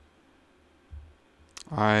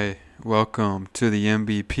Hi, welcome to the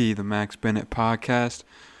MVP, the Max Bennett Podcast.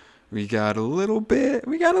 We got a little bit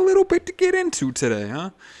to get into today, huh?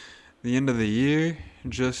 The end of the year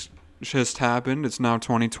just happened. It's now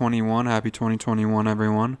 2021. Happy 2021,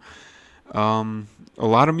 everyone. A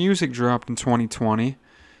lot of music dropped in 2020.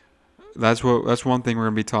 That's one thing we're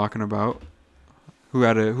gonna be talking about. Who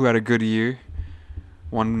had a good year?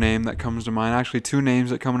 One name that comes to mind, actually two names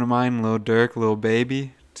that come to mind: Lil Durk, Lil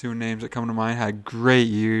Baby. Two names that come to mind had great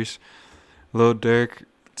years. Lil Durk,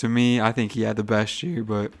 to me, I think he had the best year,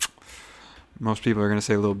 but most people are gonna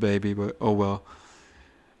say Lil Baby, but oh well.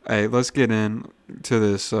 Hey, let's get in to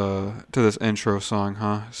this intro song,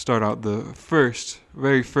 huh? Start out the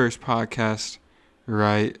very first podcast,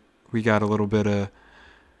 right? We got a little bit of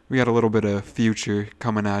Future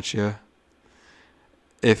coming at you.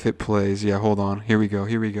 If it plays, yeah. Hold on, here we go.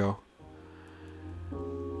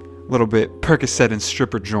 Little bit Percocet and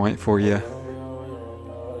stripper joint for you.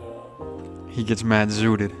 He gets mad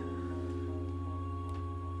zooted.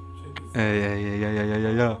 Hey.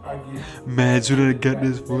 Mad zooted, I got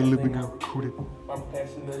this for a living. I'm recruited. I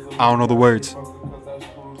don't know the words. I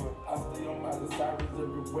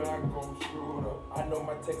know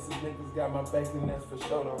my Texas niggas got my back and that's for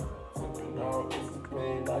sure though.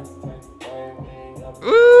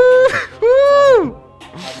 Ooh.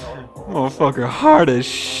 Motherfucker hard as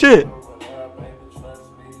shit.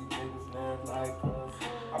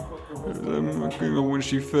 When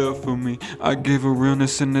she fell for me, I gave her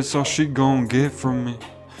realness and that's all she gon' get from me.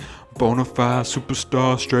 Bonafide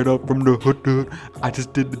superstar straight up from the hood. I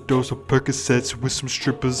just did the dose of Percocets with some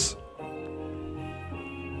strippers.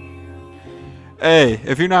 Hey,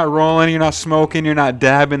 if you're not rolling, you're not smoking, you're not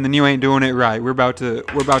dabbing, then you ain't doing it right. We're about to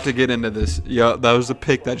get into this. Yeah, that was the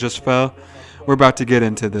pick that just fell. We're about to get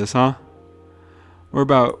into this, huh? We're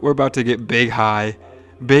about to get big high,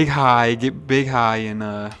 and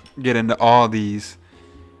get into all these.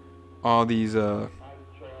 What the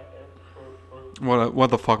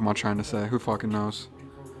fuck am I trying to say? Who fucking knows?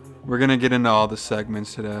 We're gonna get into all the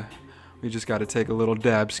segments today. We just gotta take a little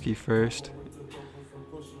dabski first.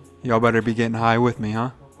 Y'all better be getting high with me,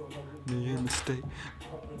 huh? Me in the state.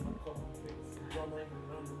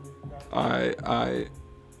 Alright.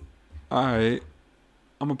 I'm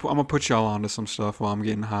gonna put y'all onto some stuff while I'm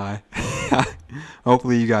getting high.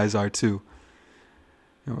 Hopefully you guys are too.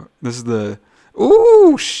 This is the...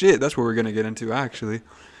 Ooh, shit. That's what we're gonna get into, actually.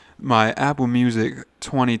 My Apple Music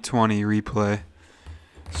 2020 replay.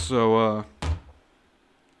 So,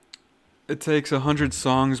 it takes 100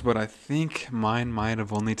 songs, but I think mine might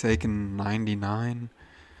have only taken 99.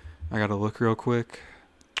 I gotta look real quick.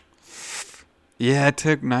 Yeah, it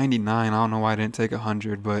took 99. I don't know why I didn't take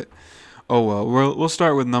 100, but oh well. We'll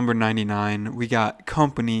start with number 99. We got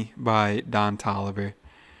Company by Don Toliver.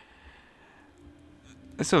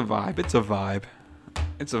 It's a vibe,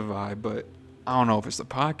 but I don't know if it's the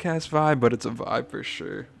podcast vibe, but it's a vibe for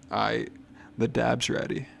sure. The dab's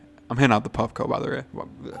ready. I'm hitting out the Puffco, by the way.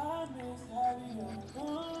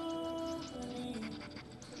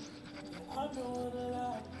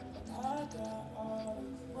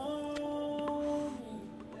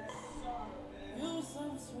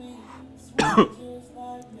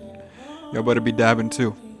 Y'all better be dabbing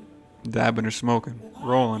too. Dabbing or smoking.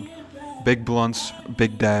 Rolling. Big blunts,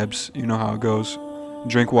 big dabs. You know how it goes.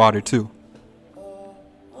 Drink water too.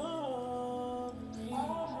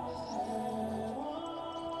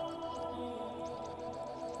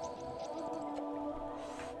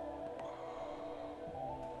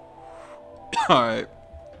 Alright.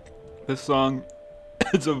 This song,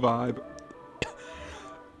 it's a vibe.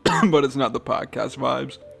 But it's not the podcast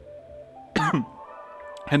vibes.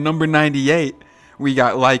 At number 98, we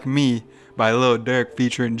got Like Me by Lil Durk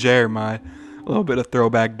featuring Jeremiah. A little bit of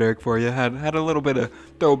throwback Durk for you. Had a little bit of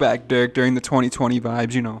throwback Durk during the 2020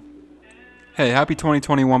 vibes, you know. Hey, happy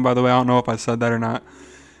 2021, by the way. I don't know if I said that or not.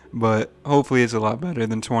 But hopefully it's a lot better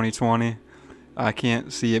than 2020. I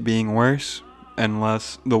can't see it being worse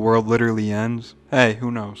unless the world literally ends. Hey, who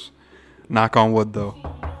knows? Knock on wood, though.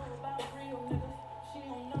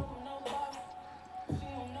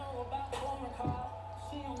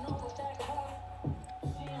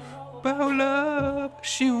 About love,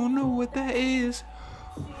 she don't know what that is.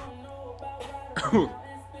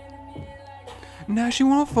 Now she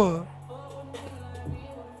wanna fuck.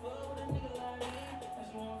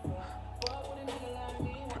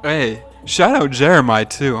 Hey, shout out Jeremiah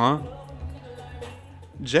too, huh?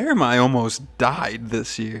 Jeremiah almost died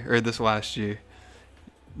this last year.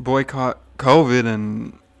 Boy caught COVID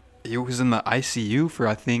and he was in the ICU for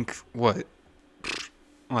I think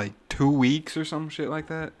like 2 weeks or some shit like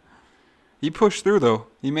that. he pushed through though.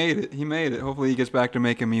 He made it. Hopefully he gets back to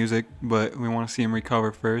making music, but we want to see him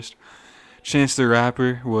recover first. Chance the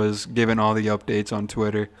Rapper was giving all the updates on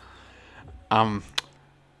Twitter.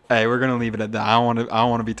 Hey, we're gonna leave it at that. I don't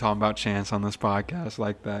want to be talking about Chance on this podcast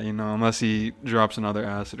like that, unless he drops another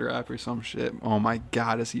acid rap or some shit. Oh my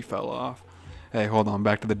God, as he fell off. Hey, hold on,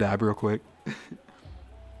 back to the dab real quick.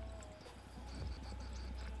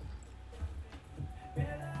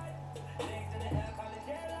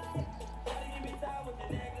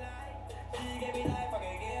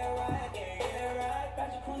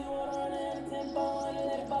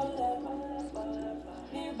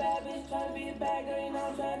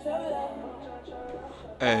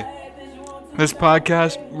 Hey, this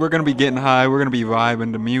podcast, we're going to be getting high. We're going to be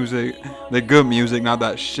vibing to music. The good music, not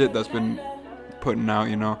that shit that's been putting out,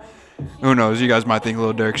 Who knows? You guys might think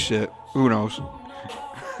Lil Durk shit. Who knows?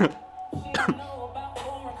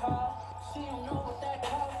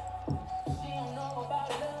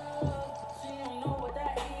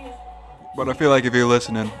 But I feel like if you're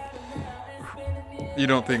listening, you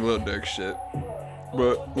don't think Lil Durk shit.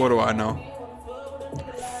 But what do I know?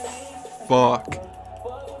 Fuck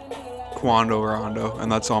Quando Rondo,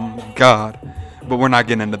 and that's on God. But we're not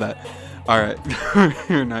getting into that. Alright.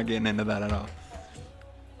 We're not getting into that at all.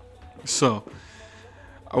 So,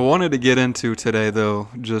 I wanted to get into today, though,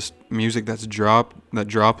 just music that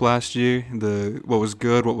dropped last year. What was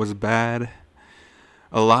good, what was bad.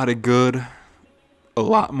 A lot of good, a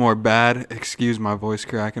lot more bad. Excuse my voice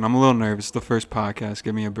cracking. I'm a little nervous. It's the first podcast.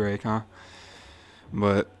 Give me a break, huh?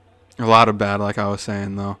 But a lot of bad, like I was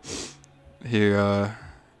saying, though. Here,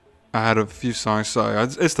 I had a few songs. Sorry,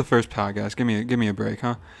 it's the first podcast. Give me a break,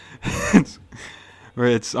 huh?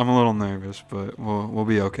 I'm a little nervous, but we'll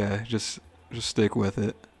be okay. Just stick with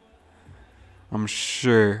it. I'm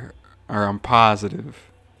sure, or I'm positive,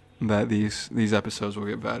 that these episodes will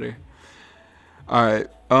get better. All right.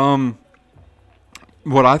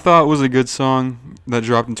 What I thought was a good song that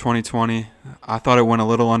dropped in 2020, I thought it went a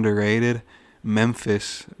little underrated.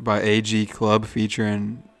 Memphis by AG Club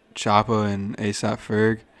featuring Choppa and A$AP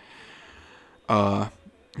Ferg.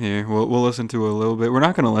 Here, we'll listen to a little bit. We're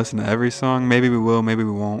not gonna listen to every song. Maybe we will, maybe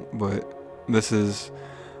we won't. But this is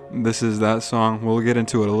that song. We'll get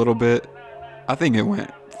into it a little bit. I think it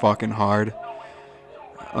went fucking hard.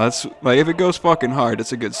 That's like, if it goes fucking hard,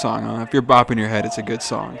 it's a good song. Huh? If you're bopping your head, it's a good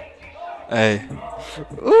song. Hey,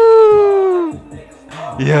 ooh,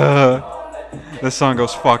 yeah, this song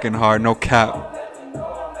goes fucking hard. No cap.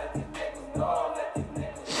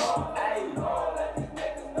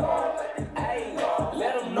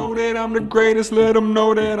 That I'm the greatest, let them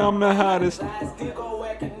know that I'm the hottest.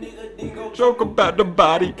 Joke about the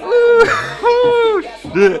body. Ooh,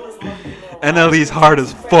 shit. NLE's hard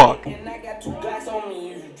as fuck.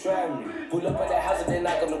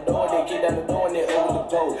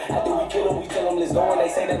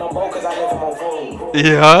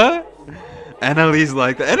 Yeah? NLE's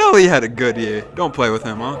like that. NLE had a good year. Don't play with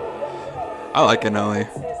him, huh? I like NLE.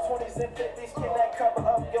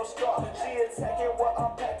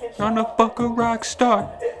 Trying to fuck a rock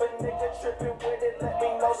star.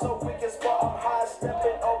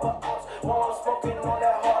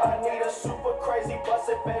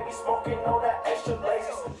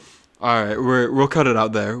 Alright, we'll cut it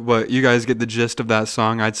out there, but you guys get the gist of that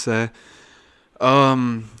song, I'd say.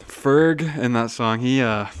 Ferg in that song, he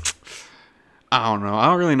I don't know. I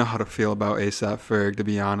don't really know how to feel about A$AP Ferg, to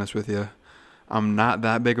be honest with you. I'm not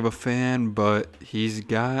that big of a fan, but he's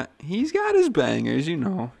got his bangers,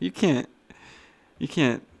 You can't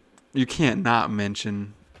not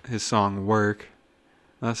mention his song Work.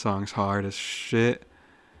 That song's hard as shit.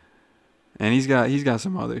 And he's got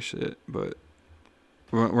some other shit, but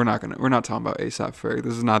we're not talking about A$AP Ferg.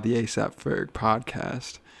 This is not the A$AP Ferg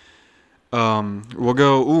podcast. We'll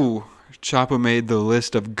go, Choppa made the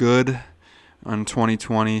list of good on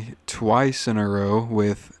 2020 twice in a row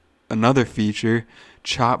with another feature,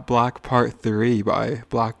 Chop Block Part 3 by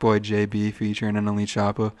Blockboy JB featuring NLE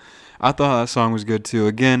Choppa. I thought that song was good too.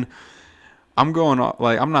 Again, I'm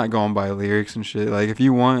not going by lyrics and shit. Like, if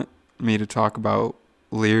you want me to talk about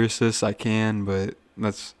lyricists, I can, but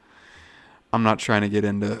I'm not trying to get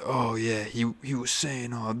into, oh yeah, he was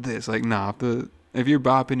saying all this. Like, nah, if you're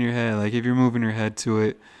bopping your head, like if you're moving your head to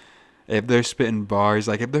it, if they're spitting bars,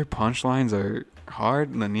 like if their punchlines are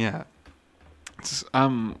hard, then yeah.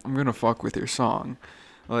 I'm gonna fuck with your song.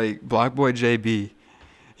 Like, Blockboy JB,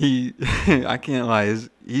 I can't lie,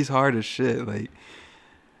 he's hard as shit. Like,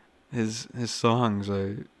 his songs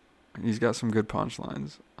he's got some good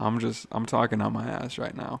punchlines. I'm talking on my ass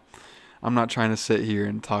right now. I'm not trying to sit here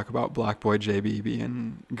and talk about Blockboy JB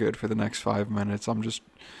being good for the next 5 minutes.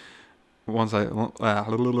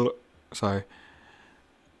 sorry.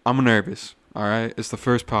 I'm nervous. All right, it's the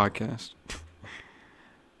first podcast.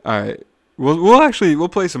 All right, we'll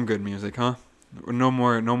play some good music, huh? No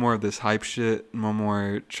more of this hype shit. No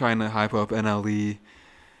more trying to hype up NLE.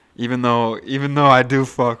 Even though I do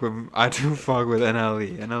fuck with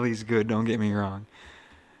NLE. NLE's good. Don't get me wrong.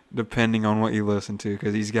 Depending on what you listen to,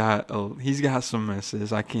 because he's got some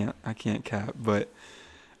misses. I can't cap. But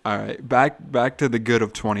all right, back to the good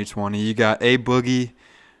of 2020. You got A Boogie.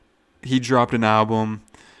 He dropped an album,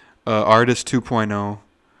 Artist 2.0.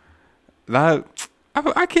 That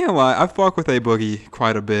I can't lie. I fuck with A Boogie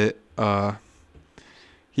quite a bit.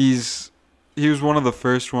 He was one of the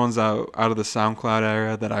first ones out of the SoundCloud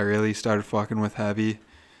era that I really started fucking with heavy.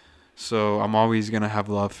 So I'm always gonna have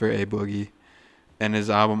love for A Boogie and his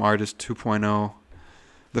album Artist 2.0.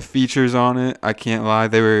 The features on it, I can't lie,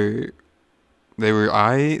 he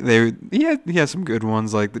had some good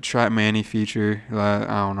ones, like the Trap Manny feature. I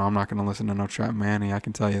don't know, I'm not gonna listen to no Trap Manny, I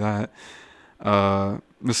can tell you that.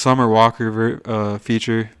 The Summer Walker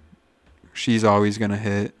feature, she's always gonna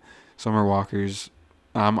hit. Summer Walker's,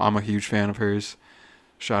 I'm a huge fan of hers.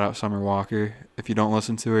 Shout out Summer Walker. If you don't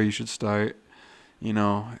listen to her, you should start. You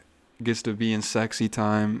know, it gets to be in sexy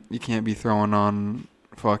time. You can't be throwing on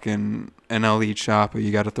fucking NLE Choppa.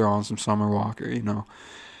 You got to throw on some Summer Walker, you know.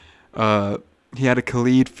 He had a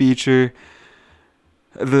Khalid feature.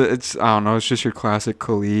 I don't know, it's just your classic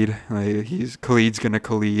Khalid. Like, Khalid's gonna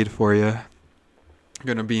Khalid for you.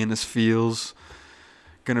 Gonna be in his feels.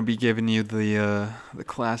 Gonna be giving you the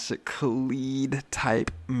classic Khalid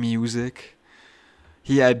type music.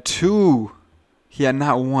 He had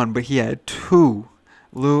not one, but he had two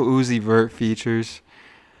Lil Uzi Vert features.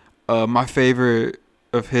 My favorite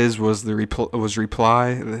of his was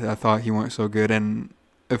Reply. I thought he went so good, and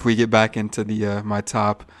if we get back into the my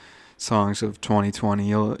top songs of 2020,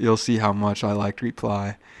 you'll see how much I liked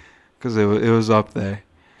Reply, because it was up there.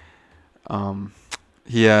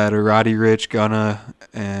 He had Roddy Ricch, Gunna,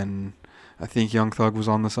 and I think Young Thug was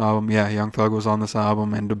on this album. Yeah, Young Thug was on this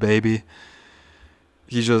album, and DaBaby.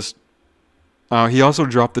 He also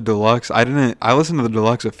dropped the deluxe. I listened to the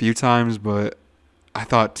deluxe a few times, but I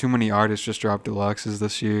thought too many artists just dropped deluxes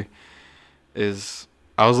this year.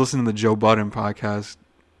 I was listening to the Joe Budden podcast,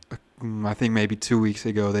 I think maybe 2 weeks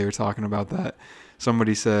ago. They were talking about that.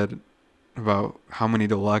 Somebody said about how many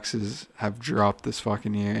deluxes have dropped this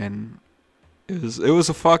fucking year, and it was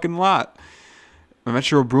a fucking lot.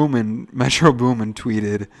 Metro Boomin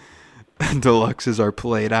tweeted, deluxes are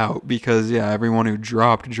played out, because everyone who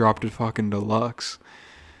dropped a fucking deluxe.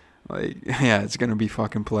 Like, it's gonna be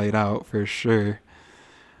fucking played out for sure.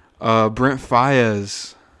 Brent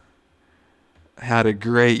Faiyaz had a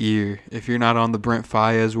great year. If you're not on the Brent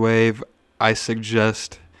Faiyaz wave, I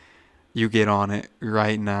suggest you get on it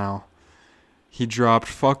right now. He dropped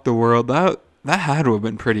Fuck the World. That had to have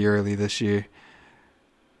been pretty early this year.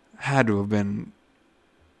 Had to have been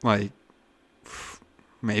like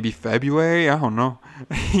maybe February. I don't know.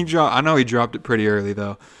 I know he dropped it pretty early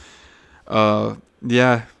though. 10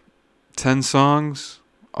 songs,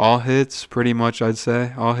 all hits, pretty much. I'd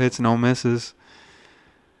say all hits, no misses.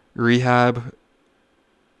 Rehab,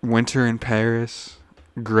 Winter in Paris,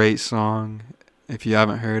 great song. If you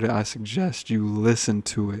haven't heard it, I suggest you listen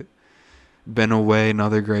to it. Been Away,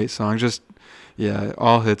 another great song. Just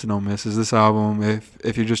all hits, no misses. This album,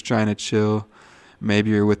 if you're just trying to chill, maybe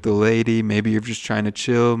you're with the lady, maybe you're just trying to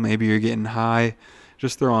chill, maybe you're getting high,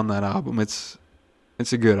 just throw on that album. It's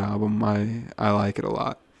a good album. I like it a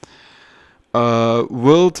lot.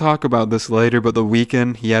 We'll talk about this later, but The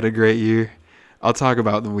Weeknd, he had a great year. I'll talk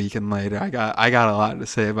about The Weeknd later. I got a lot to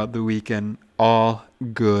say about The Weeknd. All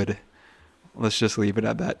good. Let's just leave it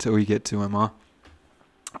at that till we get to him,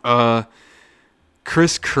 huh?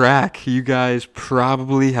 Chris Crack. You guys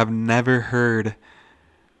probably have never heard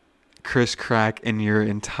Chris Crack in your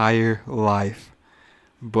entire life,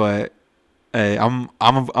 but hey, I'm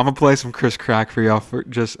gonna play some Chris Crack for y'all. For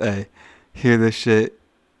just hear this shit.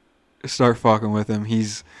 Start fucking with him.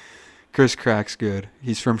 Chris Crack's good.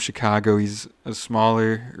 He's from Chicago. He's a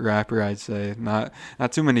smaller rapper, I'd say. Not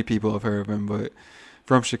too many people have heard of him, but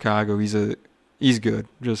from Chicago, he's good.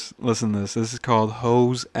 Just listen to this. This is called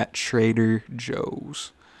Hoes at Trader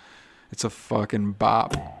Joe's. It's a fucking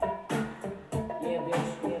bop.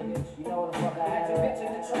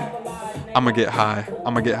 I'ma get high.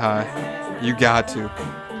 You got to.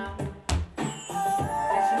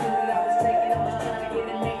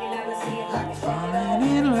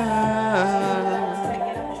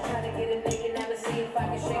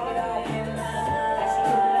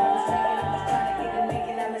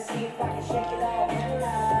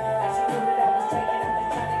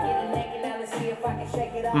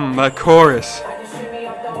 That chorus.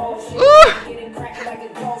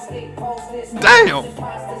 Damn.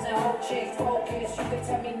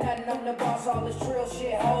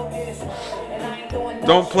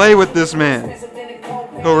 Don't play with this man.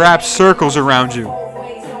 He'll wrap circles around you.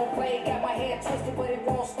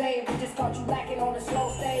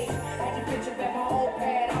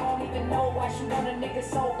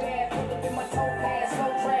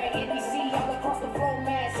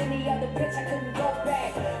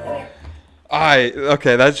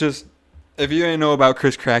 Okay, that's just, if you ain't know about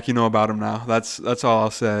Chris Crack, you know about him now. That's all I'll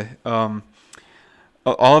say. All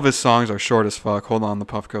of his songs are short as fuck. Hold on, the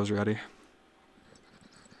Puffco's ready.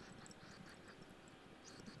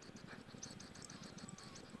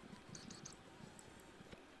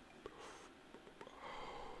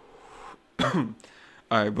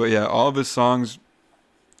 Alright, but yeah, all of his songs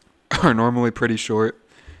are normally pretty short.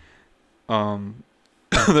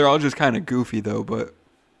 They're all just kind of goofy though, but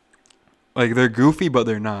like they're goofy, but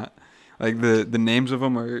they're not. Like the names of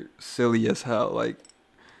them are silly as hell. Like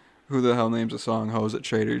who the hell names a song "Hoes at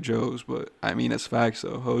Trader Joe's"? But I mean, it's facts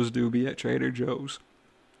though. Hoes do be at Trader Joe's.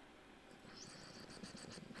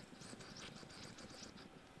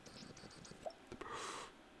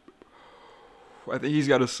 I think he's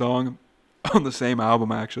got a song on the same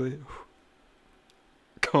album actually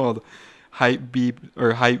called "Hype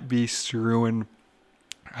Beast Ruin."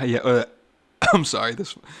 Yeah, I'm sorry.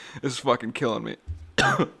 This is fucking killing me.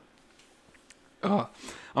 Oh,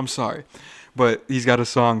 I'm sorry, but he's got a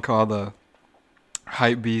song called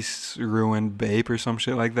 "Hype Beast Ruined Bape" or some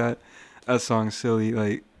shit like that. That song's silly.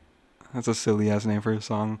 Like that's a silly ass name for a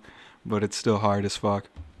song, but it's still hard as fuck.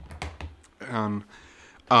 I don't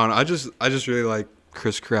know. I just really like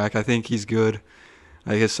Chris Crack. I think he's good.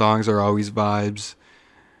 Like his songs are always vibes.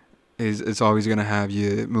 It's always gonna have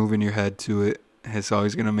you moving your head to it. It's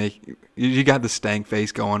always gonna make you got the stank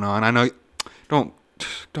face going on. I know.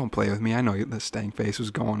 Don't play with me. I know the stank face was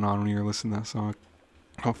going on when you were listening to that song.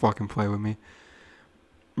 Don't fucking play with me.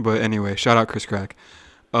 But anyway, shout out Chris Crack.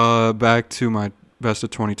 Back to my best of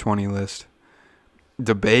 2020 list.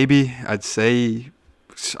 DaBaby, I'd say,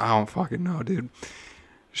 I don't fucking know, dude.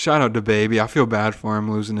 Shout out DaBaby. I feel bad for him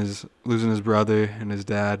losing his brother and his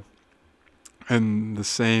dad in the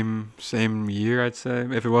same year, I'd say.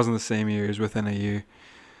 If it wasn't the same year, it was within a year.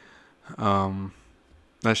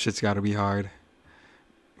 That shit's got to be hard.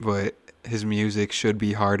 But his music should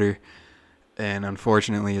be harder, and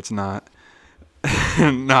unfortunately it's not.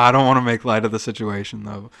 No, I don't want to make light of the situation,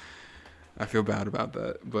 though. I feel bad about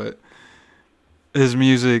that. But his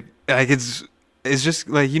music, like, it's just,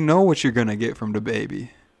 like, you know what you're going to get from DaBaby.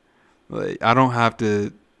 Like, I don't have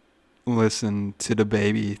to listen to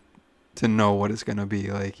DaBaby to know what it's going to be.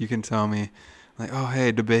 Like, you can tell me, like, oh,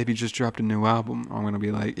 hey, DaBaby just dropped a new album. I'm going to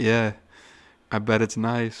be like, yeah. I bet it's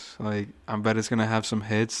nice. Like, I bet it's going to have some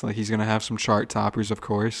hits. Like, he's going to have some chart toppers, of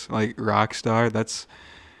course. Like, Rockstar, that's...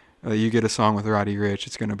 you get a song with Roddy Ricch,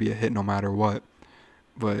 it's going to be a hit no matter what.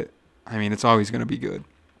 But, I mean, it's always going to be good.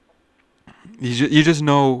 You just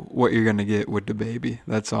know what you're going to get with DaBaby.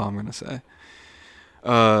 That's all I'm going to say.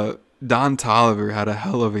 Don Toliver had a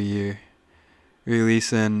hell of a year.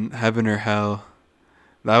 Releasing Heaven or Hell.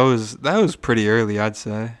 That was pretty early, I'd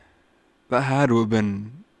say. That had to have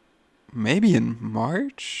been... maybe in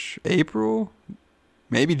March, April,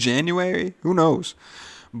 maybe January, who knows?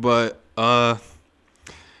 But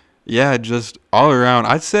yeah, just all around.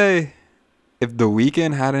 I'd say if The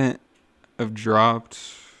Weeknd hadn't have dropped,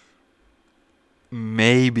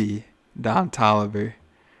 maybe Don Toliver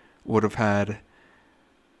would have had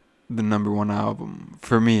the number one album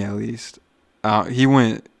for me, at least. He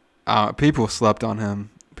went. People slept on him.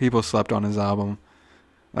 People slept on his album.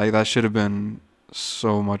 Like that should have been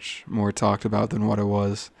so much more talked about than what it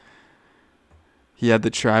was. He had the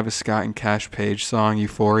Travis Scott and Cash Page song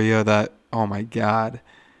Euphoria. That, oh my god,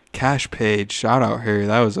 Cash Page, shout out her.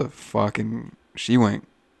 That was a fucking, she went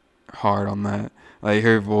hard on that. Like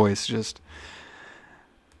her voice just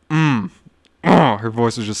her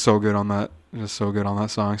voice was just so good on that,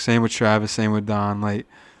 song. Same with Travis, same with Don. Like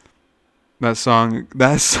that song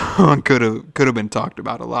could have been talked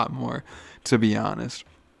about a lot more, to be honest.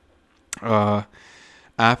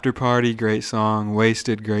 After Party, great song.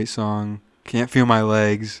 Wasted, great song. Can't Feel My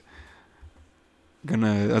Legs.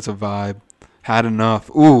 That's a vibe. Had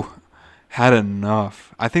Enough. Ooh, Had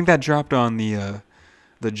Enough. I think that dropped on the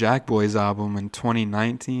Jack Boys album in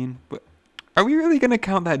 2019. But are we really gonna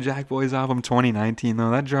count that Jack Boys album 2019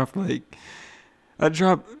 though? That dropped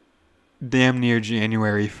damn near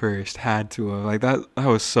January 1st. Had to have. Like that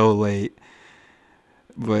was so late.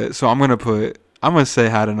 But so I'm gonna put I'm going to say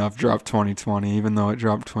Had Enough dropped 2020, even though it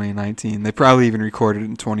dropped 2019. They probably even recorded it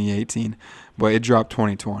in 2018, but it dropped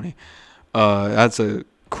 2020. That's a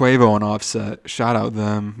Quavo and Offset. Shout out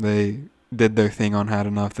them. They did their thing on Had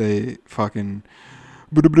Enough. They fucking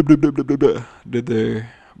did their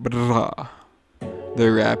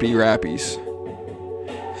rappies.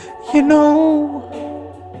 You know,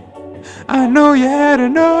 I know you had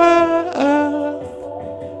enough.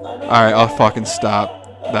 Alright, I'll fucking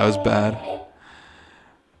stop. That was bad.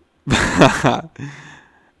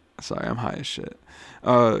 Sorry, I'm high as shit.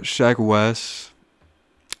 Sheck West.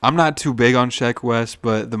 I'm not too big on Sheck West,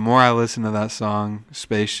 but the more I listen to that song,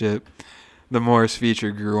 Spaceship, the more his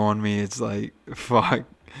feature grew on me. It's like, fuck.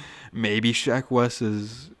 Maybe Sheck West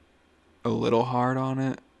is a little hard on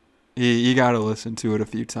it. You gotta listen to it a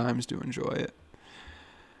few times to enjoy it.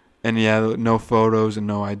 And yeah, No Photos and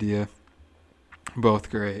No Idea. Both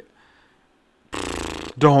great.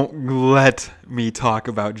 Don't let me talk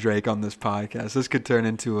about Drake on this podcast. This could turn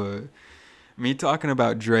into me talking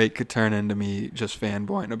about Drake could turn into me just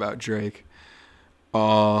fanboying about Drake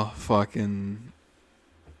all fucking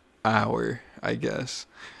hour, I guess.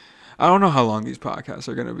 I don't know how long these podcasts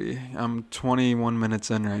are going to be. I'm 21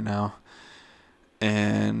 minutes in right now.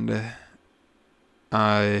 And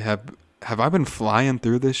have I been flying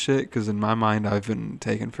through this shit? Because in my mind, I've been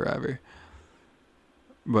taking forever.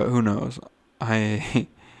 But who knows?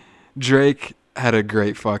 Drake had a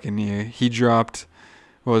great fucking year. He dropped,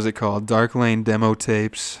 what was it called? Dark Lane demo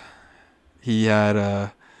tapes. He had,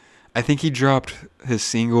 I think he dropped his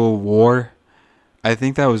single War. I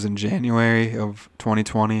think that was in January of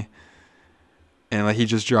 2020. And like he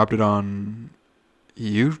just dropped it on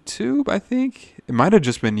YouTube, I think. It might have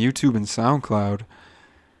just been YouTube and SoundCloud.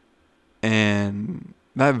 And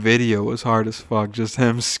that video was hard as fuck. Just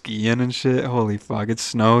him skiing and shit. Holy fuck, it's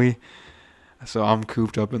snowy. So I'm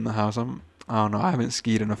cooped up in the house. I don't know, I haven't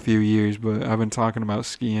skied in a few years, but I've been talking about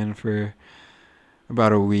skiing for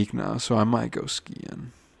about a week now, so I might go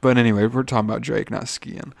skiing. But anyway, we're talking about Drake, not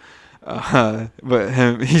skiing. But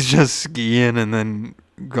he's just skiing and then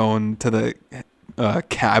going to the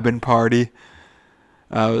cabin party.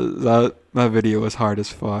 That video was hard as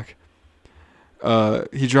fuck.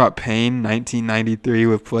 He dropped Pain 1993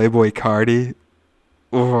 with Playboi Carti.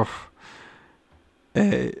 Oof.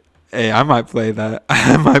 Hey, I might play that.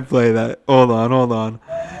 Hold on.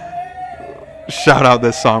 Shout out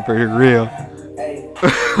this song for real.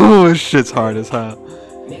 Oh, this shit's hard as hell.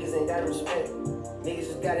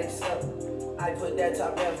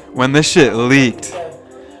 When this shit leaked,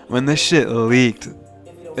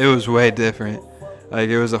 it was way different. Like,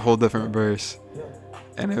 it was a whole different verse.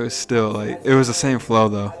 And it was still, like, it was the same flow,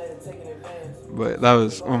 though. But that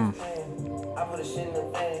was,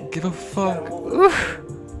 give a fuck. Oof.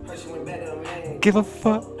 Give a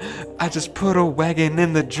fuck. I just put a wagon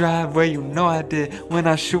in the driveway, you know I did. When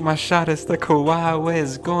I shoot my shot, it's the Kawhi way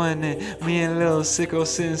it's going in. Me and Lil Sicko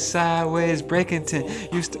sitting sideways,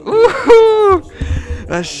 Breakington used to, ooh,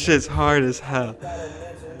 that shit's hard as hell.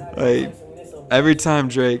 Like, every time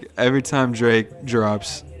Drake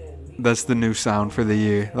drops, that's the new sound for the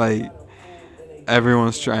year. Like,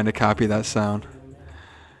 everyone's trying to copy that sound.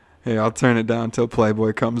 Hey, I'll turn it down until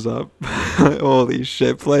Playboy comes up. Holy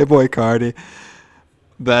shit, Playboi Carti.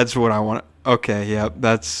 That's what I want. Okay, yep,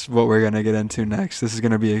 that's what we're going to get into next. This is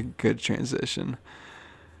going to be a good transition.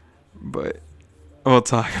 But we'll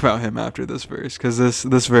talk about him after this verse, because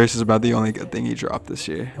this verse is about the only good thing he dropped this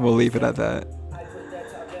year. We'll leave it at that.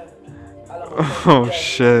 Oh,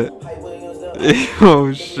 shit.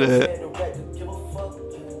 Oh, shit.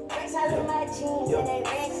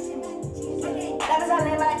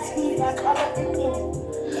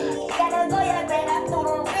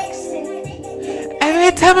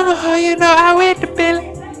 Every time I'm home, you know I went to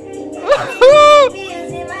Billy.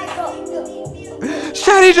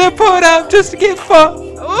 Shawty just pulled up just to get fucked.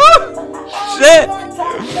 Shit.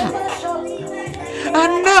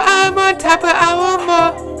 I know I'm on top, but I want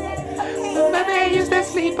more. My man used to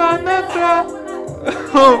sleep on the floor.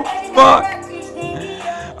 Oh, fuck.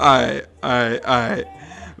 Alright.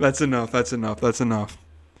 That's enough. That's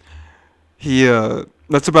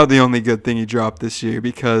about the only good thing he dropped this year,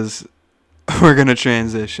 because we're going to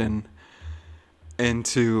transition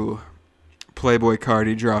into Playboi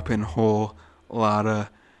Carti dropping whole lotta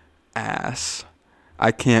ass.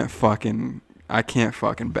 I can't fucking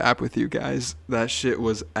bap with you guys. That shit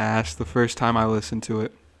was ass the first time I listened to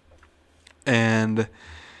it. And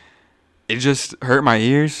it just hurt my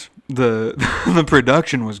ears. The the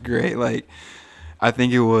production was great. Like, I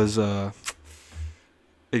think it was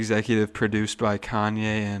executive produced by Kanye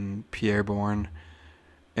and Pierre Bourne.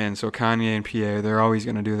 And so Kanye and Pierre, they're always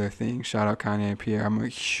going to do their thing. Shout out Kanye and Pierre. I'm a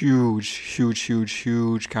huge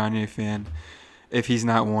Kanye fan. If he's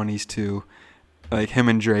not one, he's two. Like, him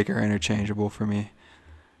and Drake are interchangeable for me.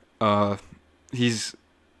 He's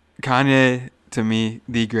Kanye, to me,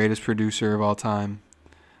 the greatest producer of all time.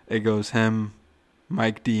 It goes him,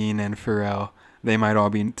 Mike Dean, and Pharrell. They might all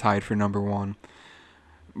be tied for number one.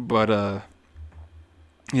 But,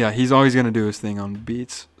 yeah, he's always going to do his thing on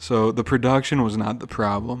beats. So the production was not the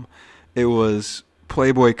problem. It was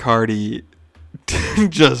Playboi Carti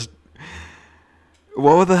just...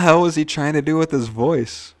 What the hell was he trying to do with his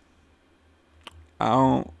voice?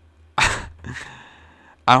 I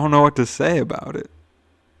don't know what to say about it.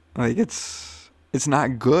 Like, it's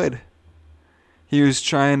not good. He was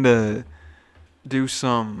trying to do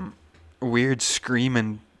some weird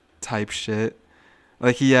screaming type shit.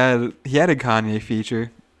 Like, he had a Kanye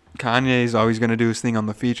feature. Kanye's always gonna do his thing on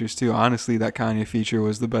the features too. Honestly, that Kanye feature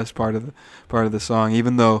was the best part of the song.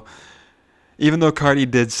 Even though Cardi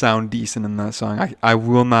did sound decent in that song, I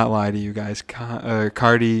will not lie to you guys.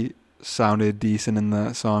 Cardi sounded decent in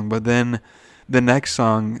that song, but then the next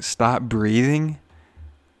song, Stop Breathing,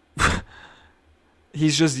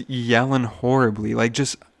 he's just yelling horribly, like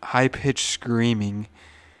just high-pitched screaming,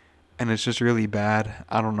 and it's just really bad.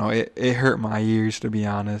 I don't know, it hurt my ears, to be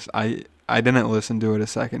honest. I didn't listen to it a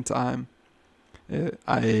second time.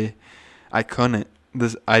 I couldn't.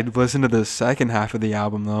 I listened to the second half of the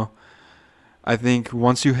album though. I think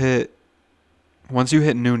once you hit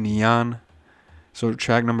New Neon, so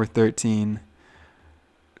track number 13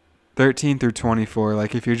 through 24,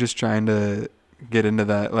 like if you're just trying to get into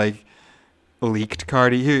that like leaked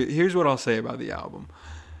Cardi, here's what I'll say about the album.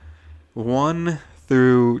 1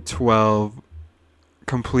 through 12,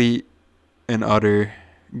 complete and utter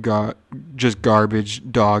just garbage,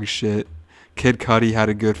 dog shit. Kid Cudi had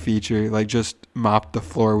a good feature, like just mopped the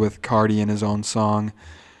floor with Cardi in his own song.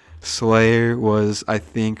 Slayer was, I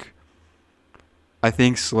think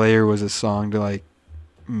Slayer was a song to like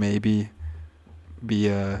maybe be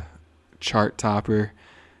a chart topper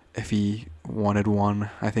if he wanted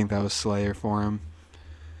one. I think that was Slayer for him.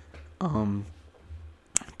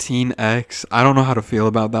 Teen X, I don't know how to feel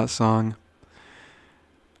about that song.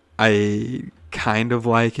 I kind of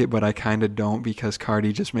like it, but I kind of don't, because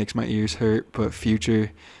Cardi just makes my ears hurt. But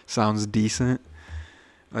Future sounds decent.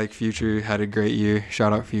 Like, Future had a great year.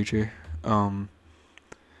 Shout out Future.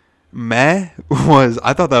 Meh was,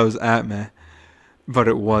 I thought that was at Meh, but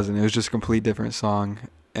it wasn't. It was just a complete different song,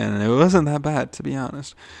 and it wasn't that bad, to be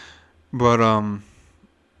honest. But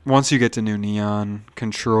once you get to New Neon,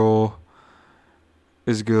 Control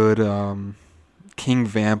is good. King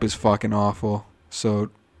Vamp is fucking awful. So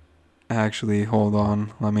actually, hold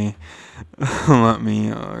on. Let me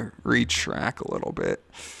retrack a little bit.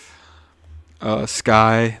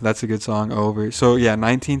 Sky, that's a good song. Over. So yeah,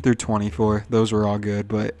 19 through 24, those were all good,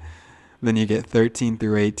 but then you get 13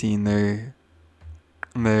 through 18, they're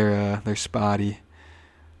spotty.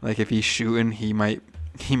 Like if he's shooting, he might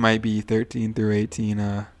be 13 through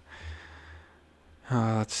 18.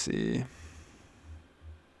 Let's see.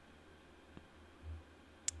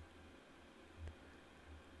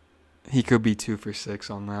 He could be 2 for 6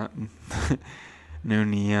 on that. New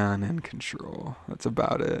Neon and Control. That's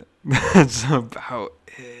about it. That's about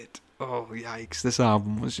it. Oh, yikes. This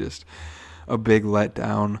album was just a big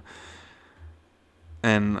letdown.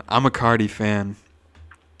 And I'm a Cardi fan.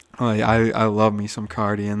 Like, I love me some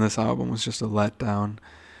Cardi, and this album was just a letdown.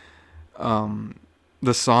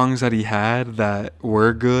 The songs that he had that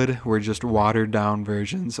were good were just watered down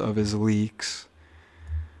versions of his leaks.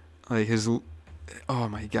 Like oh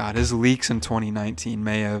my god, his leaks in 2019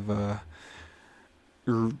 may have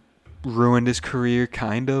ruined his career,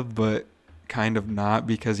 kind of, but kind of not,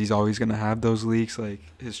 because he's always going to have those leaks. Like,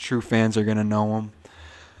 his true fans are going to know him,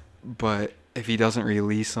 but if he doesn't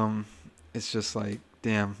release them, it's just like,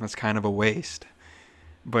 damn, that's kind of a waste.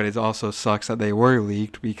 But it also sucks that they were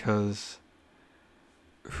leaked, because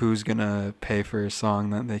who's going to pay for a song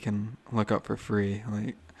that they can look up for free?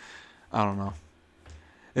 Like, I don't know.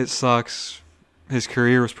 It sucks. His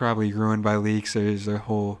career was probably ruined by leaks. There's a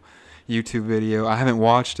whole YouTube video. I haven't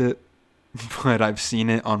watched it, but I've seen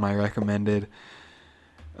it on my recommended.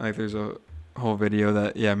 Like, there's a whole video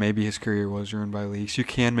that, yeah, maybe his career was ruined by leaks. You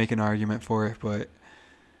can make an argument for it, but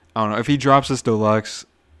I don't know. If he drops this deluxe,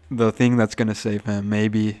 the thing that's going to save him,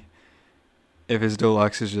 maybe if his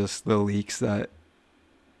deluxe is just the leaks that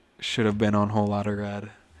should have been on Whole Lotta Red.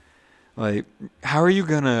 Like, how are you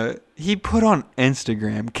going to... He put on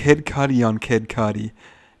Instagram Kid Cudi on Kid Cudi,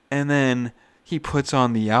 and then he puts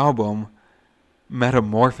on the album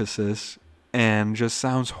Metamorphosis and just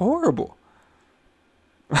sounds horrible.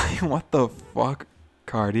 Like, what the fuck,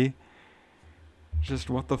 Cardi? Just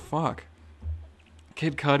what the fuck?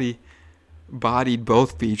 Kid Cudi bodied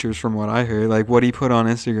both features from what I heard. Like, what he put on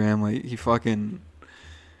Instagram, like,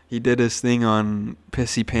 he did his thing on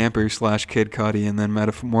Pissy Pamper / Kid Cudi, and then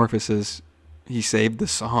Metamorphosis, he saved the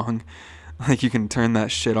song. Like, you can turn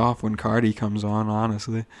that shit off when Cardi comes on,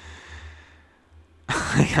 honestly.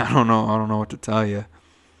 Like, I don't know what to tell you.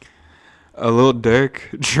 Lil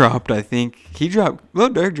Durk dropped, Lil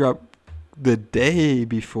Durk dropped the day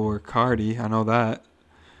before Cardi, I know that.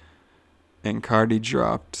 And Cardi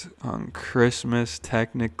dropped on Christmas,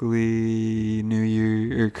 technically New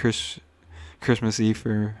Year, or Christmas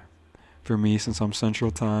Eve for me, since I'm Central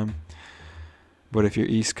Time. But if you're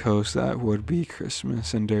East Coast, that would be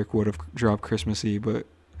Christmas, and Durk would have dropped Christmas Eve. But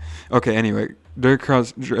okay, anyway, Durk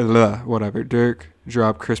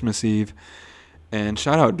dropped Christmas Eve, and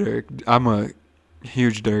shout out Durk. I'm a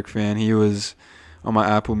huge Durk fan. He was on my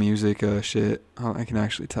Apple Music shit. I can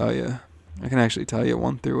actually tell you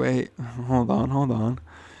 1 through 8. Hold on.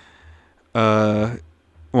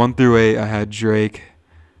 1 through 8, I had Drake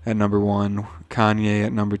at number 1, Kanye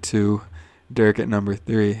at number 2, Durk at number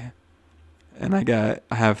 3. And I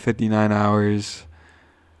have 59 hours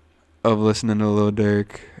of listening to Lil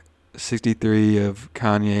Durk, 63 of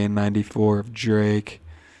Kanye, and 94 of Drake.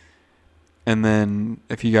 And then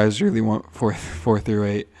if you guys really want 4 through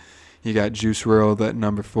 8, you got Juice WRLD at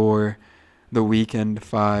number 4, The Weeknd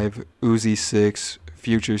 5, Uzi 6,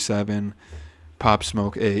 Future 7, Pop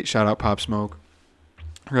Smoke 8. Shout out Pop Smoke.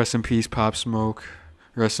 Rest in peace, Pop Smoke.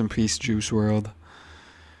 Rest in peace, Juice WRLD.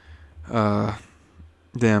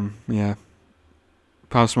 Damn, yeah.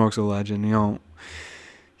 Pop Smoke's a legend.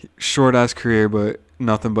 Short ass career, but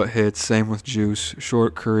nothing but hits. Same with Juice.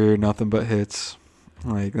 Short career, nothing but hits.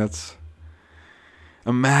 Like, that's...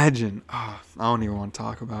 Imagine. I don't even want to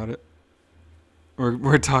talk about it.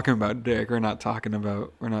 We're talking about Dick. We're not talking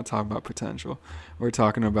about potential. We're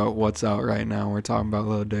talking about what's out right now. We're talking about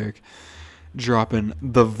Lil Durk dropping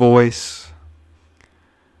The Voice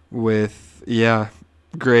with,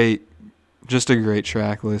 great, just a great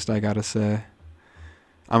track list, I gotta say.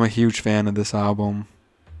 I'm a huge fan of this album.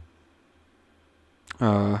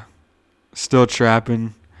 Still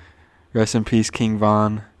Trapping. Rest in peace, King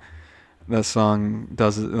Von. That song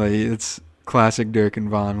does it, like, it's classic Durk and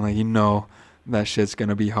Von. Like, that shit's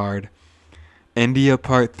gonna be hard. India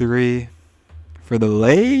Part 3 for the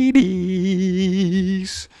ladies.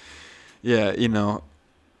 Yeah,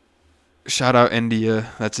 shout out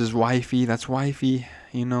India. That's his wifey. That's wifey,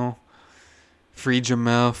 Free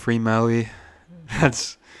Jamel, free Melly.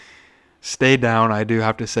 That's Stay Down, I do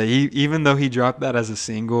have to say. Even though he dropped that as a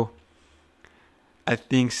single, I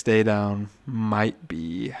think Stay Down might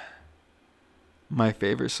be my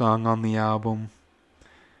favorite song on the album.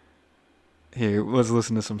 Here, let's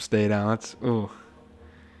listen to some Stay Down. That's,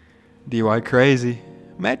 DY Crazy.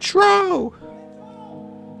 Metro!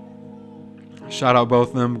 Shout out both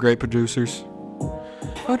of them, great producers.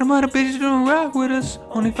 But them other bitches don't rock with us.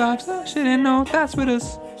 Only 5 stars, shit ain't no that's with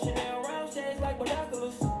us.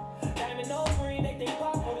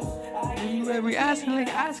 We asking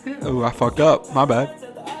like Oscar. Oh, I fucked up. My bad.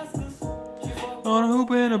 On a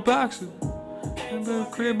hoop in a boxer. In the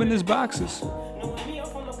crib in his boxes.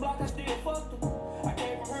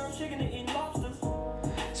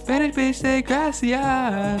 Spanish bitch say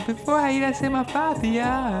gracias. Before I eat, I say my papaya.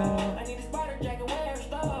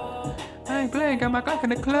 I ain't playing, got my Glock in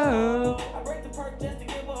the club.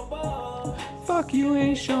 Fuck you,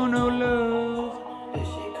 ain't show no love. This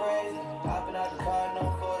shit crazy. Hopping out the car,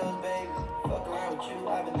 no photos, baby. Fuck around with you,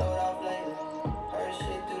 I've been throwed off lately. Heard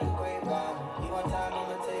shit through the grapevine. You want time,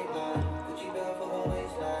 I'ma take mine. Gucci belt for the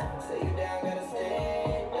waistline. Say you down, gotta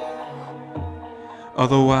stay down.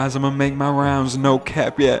 Otherwise, I'ma make my rounds, no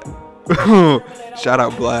cap yet. Shout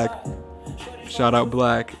out Black. Shout out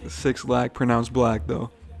Black. 6 Lack, pronounced Black, though.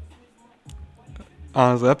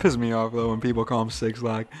 Honestly, that pisses me off, though, when people call him 6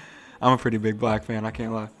 Lack. I'm a pretty big Black fan, I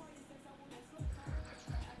can't lie.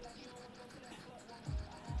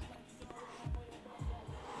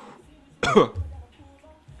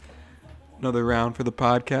 Another round for the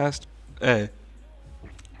podcast. Hey,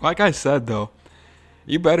 like I said, though,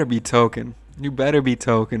 you better be token. You better be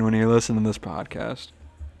token when you're listening to this podcast.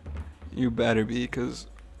 You better be, because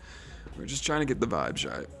we're just trying to get the vibes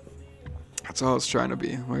right. That's all it's trying to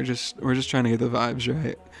be. We're just trying to get the vibes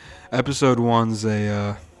right. Episode 1's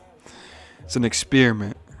it's an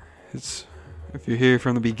experiment. If you're here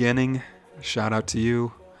from the beginning, shout out to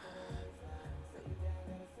you.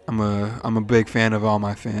 I'm a big fan of all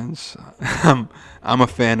my fans. I'm a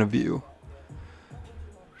fan of you.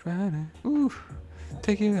 Friday,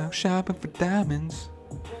 take you out shopping for diamonds.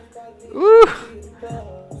 Ooh.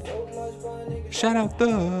 Shout out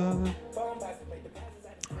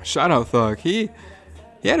Thug. He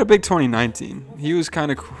had a big 2019. He was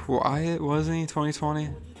kind of quiet, wasn't he? 2020.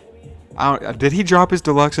 Did he drop his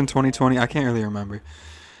deluxe in 2020? I can't really remember.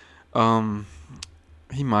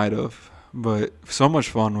 He might have, but So Much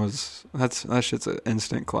Fun was that shit's an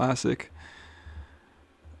instant classic.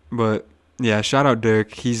 But yeah, shout out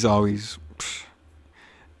Dirk. He's always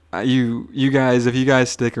you guys. If you guys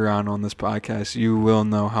stick around on this podcast, you will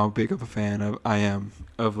know how big of a fan I am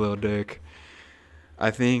of Lil Durk.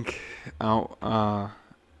 I think I've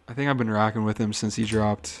been rocking with him since he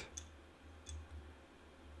dropped.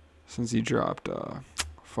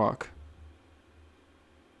 Fuck.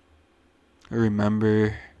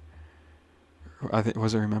 Remember.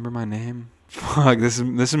 Was it Remember My Name? Fuck. This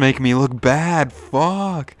is making me look bad.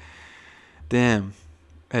 Fuck. Damn.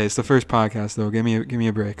 Hey, it's the first podcast though. Give me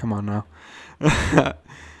a break. Come on now.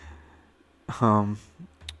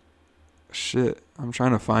 Shit. I'm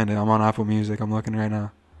trying to find it. I'm on Apple Music. I'm looking right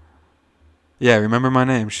now. Yeah, Remember My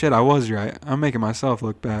Name. Shit, I was right. I'm making myself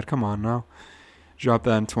look bad. Come on now. Dropped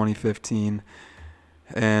that in 2015.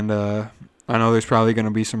 And I know there's probably going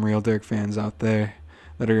to be some real Dirk fans out there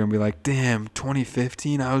that are going to be like, damn,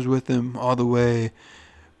 2015, I was with him all the way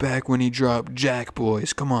back when he dropped Jack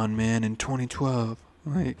Boys. Come on, man, in 2012.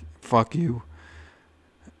 Like, fuck you.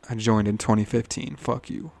 I joined in 2015.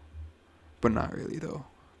 Fuck you. But not really, though,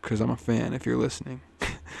 because I'm a fan if you're listening.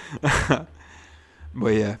 But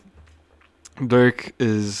yeah, Dirk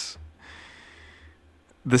is...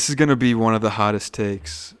 This is going to be one of the hottest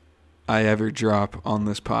takes I ever drop on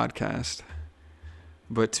this podcast.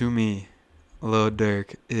 But to me, Lil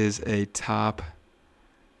Durk is a top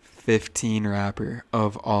 15 rapper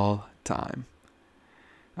of all time.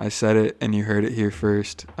 I said it and you heard it here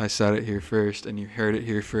first. I said it here first and you heard it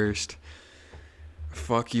here first.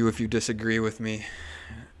 Fuck you if you disagree with me.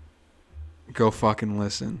 Go fucking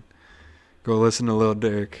listen. Go listen to Lil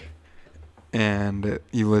Durk. And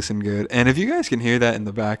you listen good. And if you guys can hear that in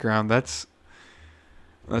the background, that's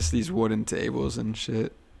these wooden tables and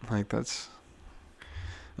shit. Like that's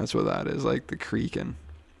what that is, like the creaking.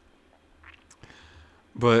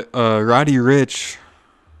 But Roddy Ricch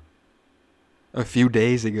a few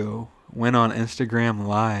days ago went on Instagram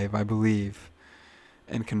Live, I believe,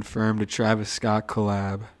 and confirmed a Travis Scott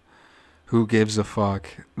collab. Who gives a fuck?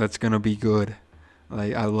 That's gonna be good.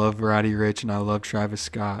 Like, I love Roddy Ricch and I love Travis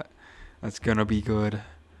Scott. That's gonna be good.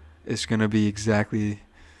 It's gonna be exactly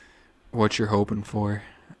what you're hoping for.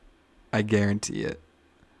 I guarantee it.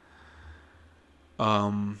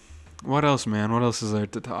 What else, man? What else is there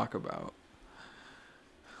to talk about?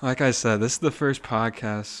 Like I said, this is the first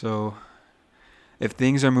podcast, so if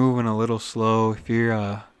things are moving a little slow, if you're,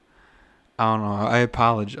 I don't know, I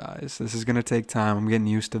apologize. This is gonna take time. I'm getting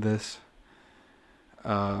used to this.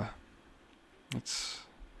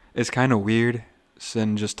 It's kind of weird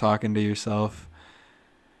sitting just talking to yourself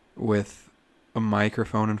with a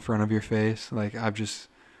microphone in front of your face. Like, I've just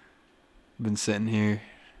been sitting here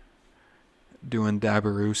doing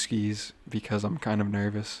dabarooskies because I'm kind of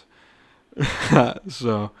nervous.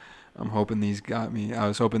 So I'm hoping I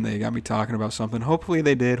was hoping they got me talking about something. Hopefully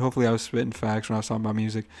they did. Hopefully I was spitting facts when I was talking about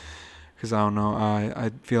music, because I don't know,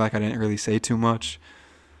 I feel like I didn't really say too much.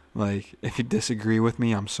 Like, if you disagree with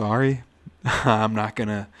me, I'm sorry. I'm not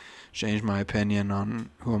gonna change my opinion on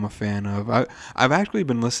who I'm a fan of. I've actually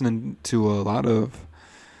been listening to a lot of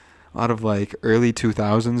like early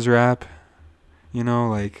 2000s rap. You know,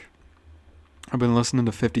 like, I've been listening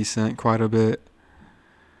to 50 Cent quite a bit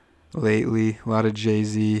lately. A lot of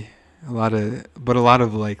Jay-Z, a lot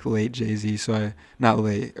of like late Jay-Z. So not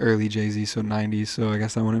late, early Jay-Z. So 90s. So I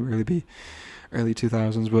guess that wouldn't really be early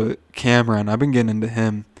 2000s. But Cameron, I've been getting into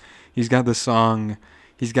him. He's got the song.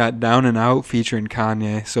 He's got Down and Out featuring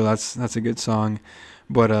Kanye, so that's a good song.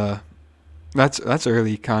 But that's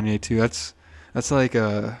early Kanye too. That's like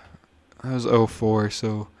that was 2004,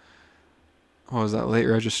 so what was that, late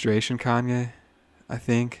registration Kanye, I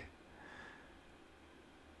think.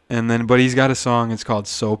 And then, but he's got a song, it's called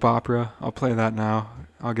Soap Opera. I'll play that now.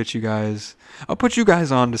 I'll put you guys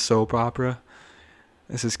on to Soap Opera.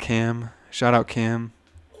 This is Cam. Shout out Cam.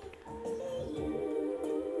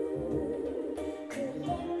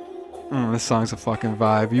 This song's a fucking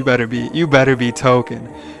vibe. You better be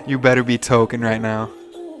token. You better be token right now.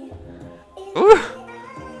 Ooh.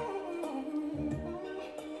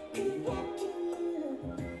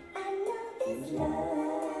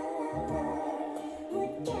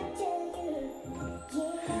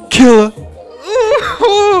 Killer.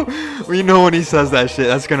 Ooh. We know when he says that shit,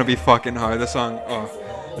 that's gonna be fucking hard. This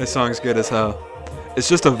song's good as hell. it's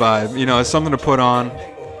just a vibe. You know, it's something to put on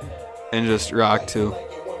and just rock to.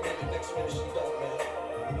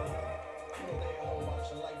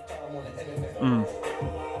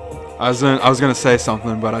 I was gonna say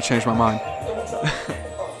something, but I changed my mind.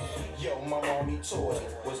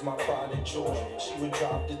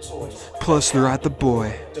 Plus, they're at the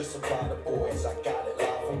boy.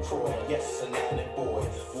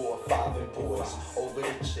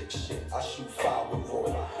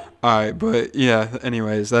 Alright, but yeah,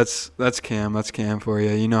 anyways, that's Cam. That's Cam for you.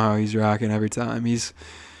 You know how he's rocking every time. He's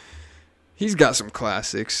got some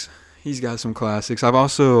classics. I've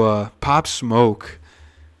also Pop Smoke.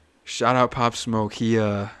 Shout out Pop Smoke. He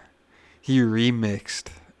remixed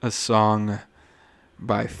a song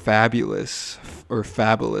by Fabulous.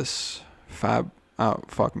 Fab. Oh,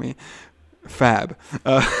 fuck me. Fab.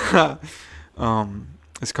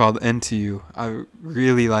 It's called Into You. I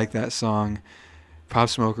really like that song. Pop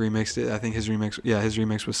Smoke remixed it. I think his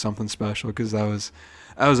remix was something special because that was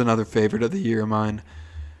another favorite of the year of mine.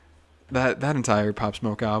 That entire Pop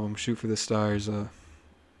Smoke album, Shoot for the Stars.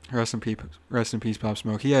 Rest in peace, Pop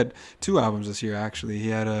Smoke. He had 2 albums this year actually. He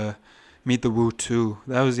had Meet the Woo 2.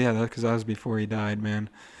 Because that was before he died, man.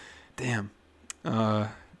 Damn.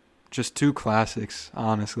 Just 2 classics,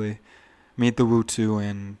 honestly. Meet the Woo 2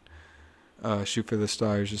 and Shoot for the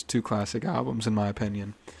Stars, just 2 classic albums in my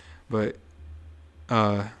opinion. But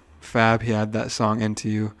Fab, he had that song Into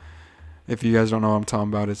You. If you guys don't know what I'm talking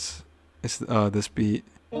about, it's this beat.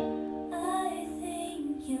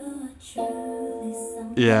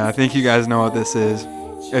 Yeah, I think you guys know what this is.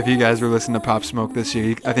 If you guys were listening to Pop Smoke this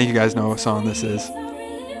year, I think you guys know what song this is.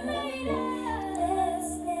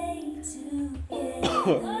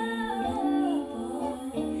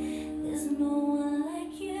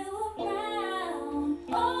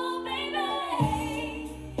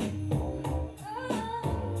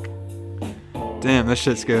 Damn, that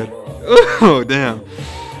shit's good. Oh, damn.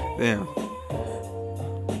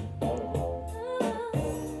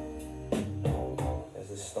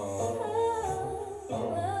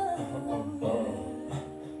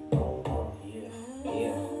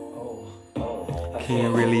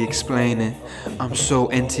 Can't really explain it. I'm so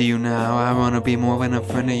into you now. I wanna be more than a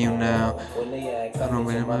friend of you now. I don't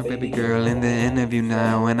bring my baby girl in the interview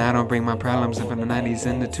now, and I don't bring my problems from the 90s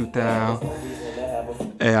into 2000.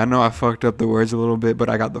 Hey, I know I fucked up the words a little bit, but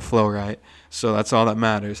I got the flow right, so that's all that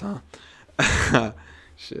matters, huh?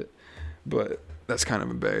 Shit, but that's kind of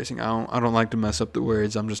embarrassing. I don't like to mess up the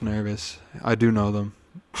words. I'm just nervous. I do know them.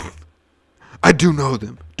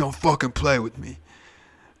 Don't fucking play with me.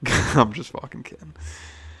 I'm just fucking kidding.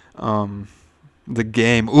 The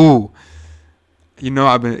Game. Ooh.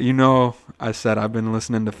 I said I've been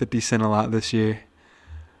listening to 50 Cent a lot this year.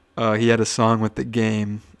 He had a song with The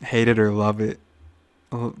Game, Hate It or Love It.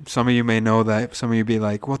 Some of you may know that. Some of you be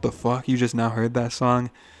like, what the fuck? You just now heard that song?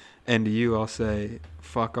 And to you, I'll say,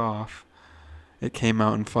 fuck off. It came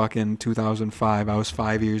out in fucking 2005. I was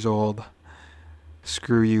 5 years old.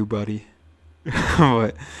 Screw you, buddy.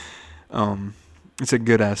 But, it's a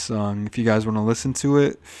good-ass song. If you guys want to listen to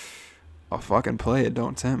it, I'll fucking play it.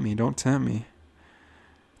 Don't tempt me.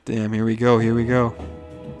 Damn, here we go. Yeah.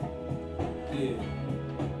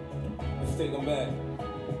 Let's take them back.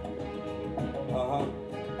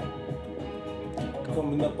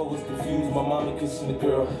 Coming up, I was confused. My mama kissing the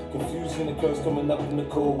girl. Confusion the curse coming up in the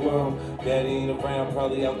cold world. Daddy ain't around,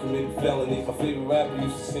 probably out committing felony. My favorite rapper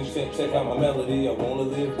used to sing, check out my melody. I wanna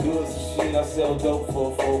live good, so shit. I sell dope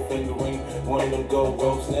for a 4-finger ring. One of them gold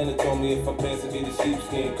ropes. Nana told me if I pass it, get the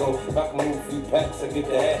sheepskin coat. If I can move a few packs, I get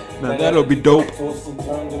the hat. Now that'll be dope. Tossed and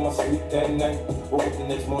turned in my sleep that night. Woke up the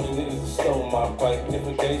next morning, niggas stole my bike.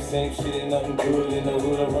 Different day, same shit, ain't nothing good in the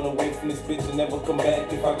hood. I run away from this bitch and never come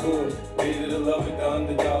back if I could. Ready to love it, the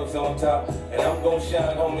underdogs on top. And I'm gon'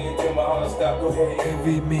 shine, homie, until my heart stop. Go ahead.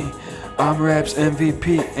 Envy me. I'm Rap's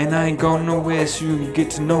MVP, and I ain't going nowhere, so you can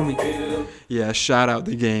get to know me. Yeah, shout out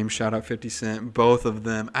The Game, shout out 50 Cent, both of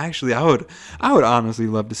them. Actually, I would honestly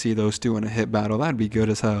love to see those two in a hit battle. That'd be good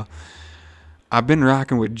as hell. I've been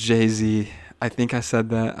rocking with Jay-Z. I think I said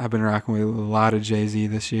that. I've been rocking with a lot of Jay-Z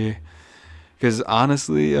this year. Because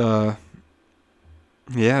honestly,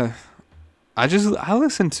 yeah, I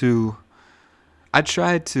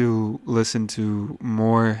tried to listen to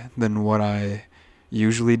more than what I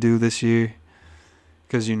usually do this year.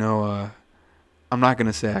 Because, I'm not going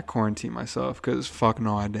to say I quarantined myself, because fuck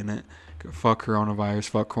no, I didn't. Fuck coronavirus,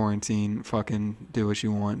 fuck quarantine, fucking do what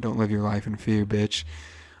you want. Don't live your life in fear, bitch.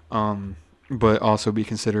 But also be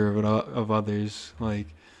considerate of others. Like,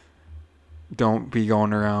 don't be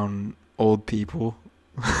going around old people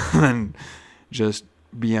and just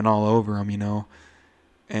being all over them,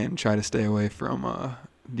 and try to stay away from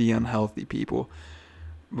the unhealthy people.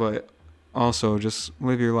 But also just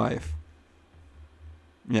live your life.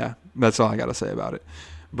 Yeah, that's all I got to say about it.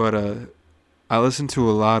 But I listen to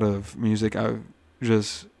a lot of music I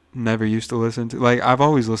just never used to listen to. Like, I've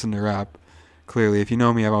always listened to rap. Clearly, if you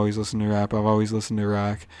know me, I've always listened to rap. I've always listened to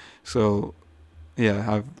rock. So,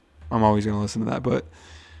 yeah, I'm always going to listen to that. But,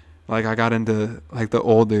 like, I got into, like, the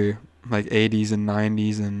older, like, 80s and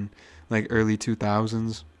 90s and, like, early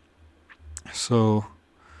 2000s. So,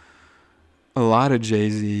 a lot of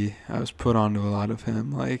Jay-Z, I was put onto a lot of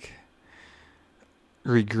him. Like,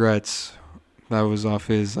 Regrets, that was off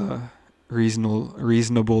his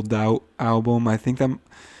Reasonable Doubt album. I think that,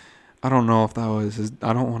 I don't know if that was his,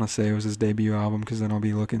 I don't want to say it was his debut album because then I'll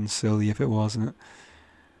be looking silly if it wasn't.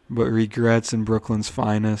 But Regrets and Brooklyn's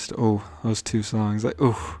Finest, oh, those two songs, like,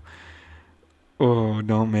 oh,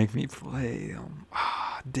 don't make me play them.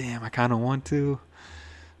 Damn, I kind of want to.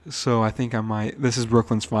 So I think I might. This is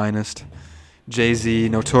Brooklyn's Finest. Jay-Z,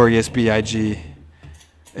 Notorious B.I.G.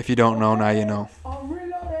 If you don't know, now you know. I'm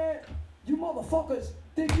reloaded. You motherfuckers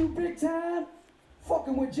think you big time?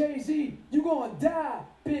 Fucking with Jay-Z, you gonna die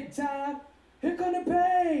big time. Here come the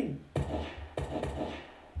pain.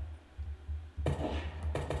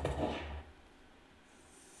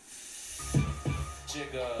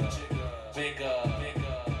 Jigga, bigger,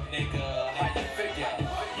 nigga, how you figure?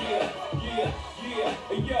 Yeah.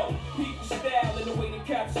 Hey, yo, people style and the way the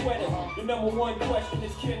cap sweaters. The number one question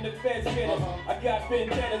is, can the feds get us? I got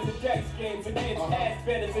vendettas and dice games against ass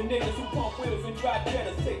betters and niggas who pump wheels and drive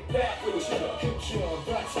jetters. Take that with you. Hit ya,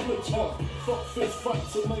 back split ya. Fuck fist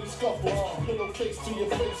fights and late scuffles. Little face to your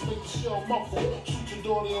face, make the shell muffle. Shoot your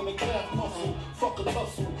daughter in the calf muscle. Fuck a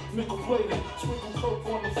tussle, nickel plated. Sprinkle coke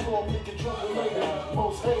on the floor, make it drunk related.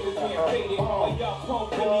 Most hated, Faded, while y'all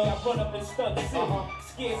pump really, I run up and stunt city.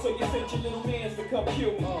 Scared, so you sent your little mans to come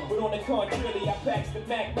kill me. But on the contrary, I packed the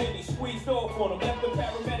Mac Mini, squeezed off on them, left the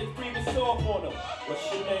paramedics breathing soft on them.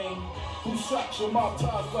 What's your name? Who shot your mouth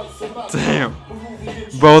ties like Sinatra? Damn.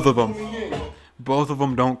 Both of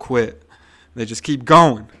them don't quit. They just keep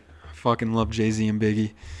going. I fucking love Jay-Z and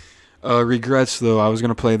Biggie. Regrets, though. I was going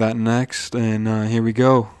to play that next, and here we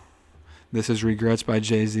go. This is Regrets by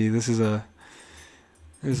Jay-Z. This is a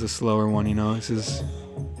slower one, you know. This is,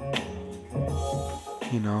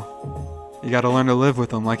 you know, you got to learn to live with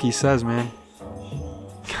them, like he says, man.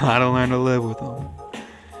 Got to learn to live with them.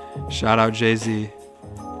 Shout out Jay-Z.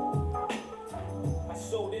 I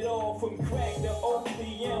sold it all from crack to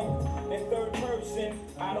OPM. In third person,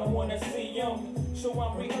 I don't want to see them. So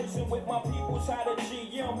I'm rehearsing with my peoples how to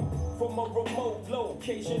GM. From a remote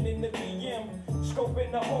location in the BM.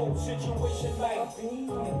 Scoping the whole situation like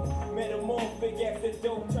metamorphic after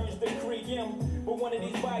dope turns to cream. But one of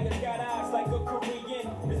these buyers got eyes like a Korean.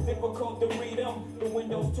 It's difficult to read them. The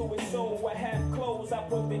windows to his soul were half closed. I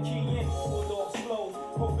put the key in, pulled off slow,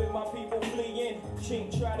 hoping my people flee in.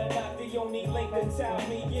 Chink try to knock the only link that tied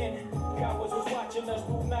me in. Cowards was watching us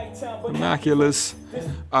through nighttime, but Binoculars.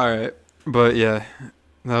 Alright, but yeah,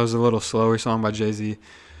 that was a little slower song by Jay-Z.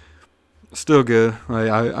 Still good. Like,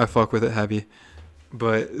 I fuck with it heavy.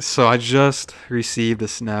 But so I just received a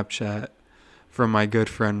Snapchat from my good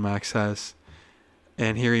friend Max Hess,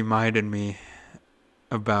 and he reminded me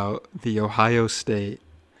about the Ohio State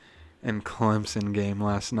and Clemson game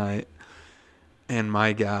last night. And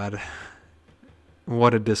my God,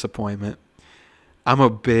 what a disappointment. I'm a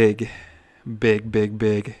big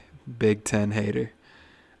Big Ten hater.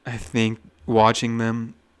 I think watching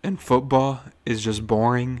them in football is just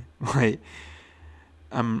boring. Like,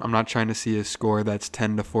 I'm not trying to see a score that's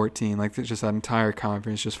 10-14. Like, it's just that entire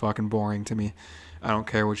conference just fucking boring to me. I don't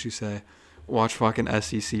care what you say. Watch fucking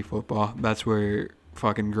SEC football. That's where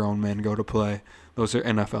fucking grown men go to play. Those are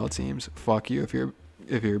NFL teams. Fuck you if you're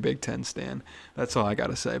a Big Ten stan. That's all I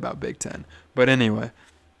gotta say about Big Ten. But anyway,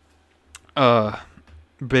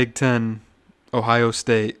 Big Ten, Ohio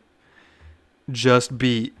State just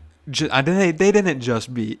beat. They didn't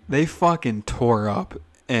just beat. They fucking tore up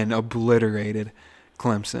and obliterated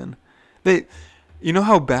Clemson. You know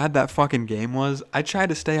how bad that fucking game was? I tried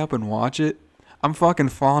to stay up and watch it. I'm fucking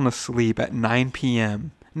falling asleep at 9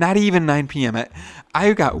 p.m. Not even 9 p.m.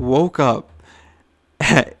 I got woke up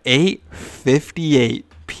at 8:58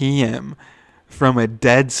 p.m. from a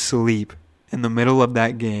dead sleep in the middle of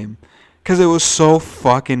that game. Because it was so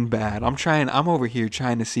fucking bad. I'm over here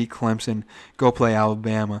trying to see Clemson go play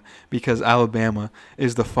Alabama. Because Alabama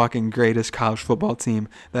is the fucking greatest college football team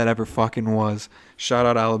that ever fucking was. Shout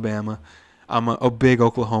out Alabama. I'm a big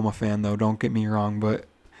Oklahoma fan, though. Don't get me wrong. But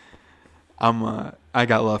I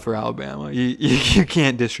got love for Alabama. You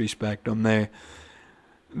can't disrespect them.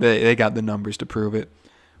 They got the numbers to prove it.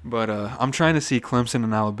 But I'm trying to see Clemson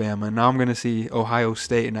and Alabama. Now I'm going to see Ohio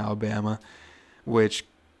State and Alabama, which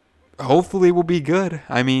hopefully will be good.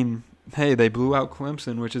 I mean, hey, they blew out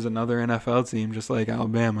Clemson, which is another NFL team, just like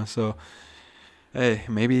Alabama. So, hey,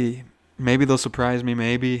 maybe they'll surprise me.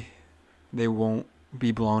 Maybe they won't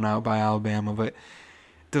be blown out by Alabama. But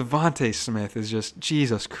Devontae Smith is just,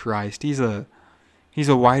 Jesus Christ. He's a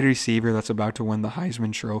wide receiver that's about to win the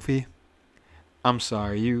Heisman Trophy. I'm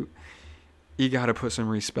sorry, you got to put some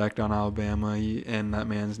respect on Alabama and that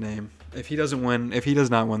man's name. If he does not win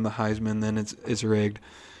the Heisman, then it's rigged.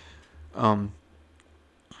 I'm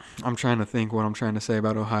trying to think what I'm trying to say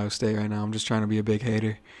about Ohio State right now. I'm just trying to be a big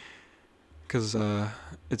hater. Because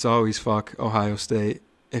it's always fuck Ohio State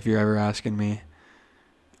if you're ever asking me.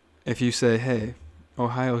 If you say, hey,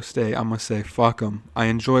 Ohio State, I'm going to say fuck them. I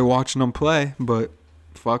enjoy watching them play, but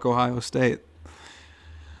fuck Ohio State.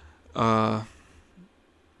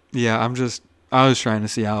 Yeah, I was trying to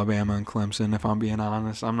see Alabama and Clemson, if I'm being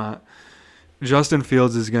honest. I'm not. Justin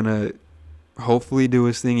Fields is going to hopefully do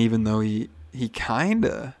his thing, even though he kind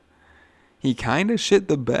of shit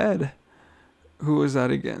the bed. Who was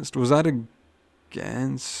that against? Was that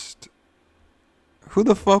against... Who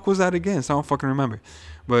the fuck was that against? I don't fucking remember.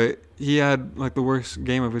 But he had, like, the worst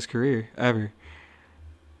game of his career ever.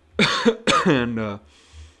 And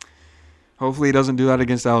hopefully he doesn't do that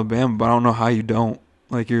against Alabama, but I don't know how you don't.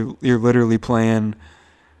 Like, you're literally playing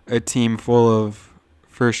a team full of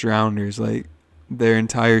first-rounders. Like, their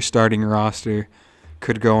entire starting roster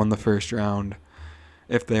could go in the first round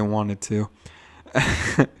if they wanted to.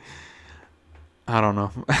 I don't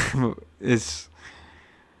know.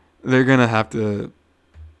 They're gonna have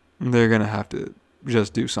to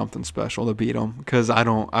just do something special to beat them, because I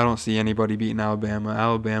don't see anybody beating Alabama.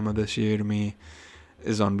 Alabama this year to me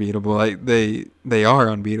is unbeatable. Like they are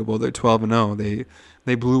unbeatable. They're 12-0.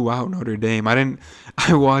 They blew out Notre Dame. I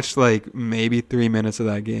watched like maybe 3 minutes of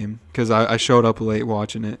that game because I showed up late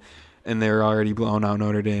watching it, and they were already blowing out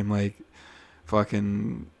Notre Dame like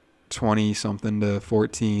fucking 20-something to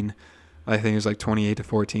 14. I think it was like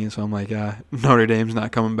 28-14. So I'm like, yeah, Notre Dame's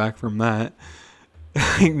not coming back from that.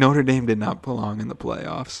 Notre Dame did not belong in the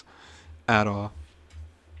playoffs at all,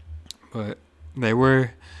 but they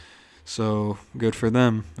were. So good for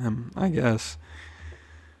them, I guess.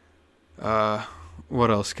 What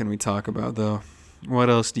else can we talk about, though? What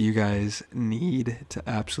else do you guys need to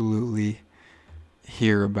absolutely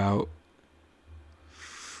hear about?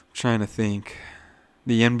 I'm trying to think.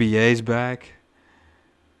 The NBA's back.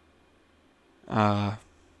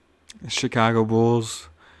 Chicago Bulls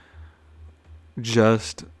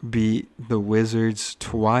just beat the Wizards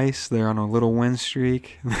twice. They're on a little win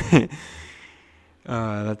streak.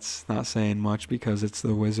 That's not saying much because it's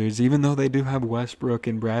the Wizards, even though they do have Westbrook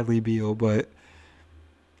and Bradley Beal. But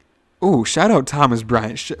shout out Thomas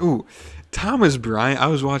Bryant. Thomas Bryant. I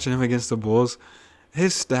was watching him against the Bulls.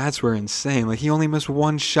 His stats were insane. Like, he only missed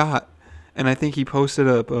one shot, and I think he posted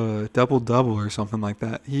up a double-double or something like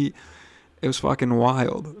that. It was fucking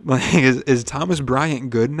wild. Like, is Thomas Bryant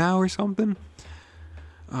good now or something?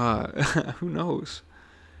 Who knows?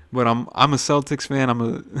 But I'm a Celtics fan. I'm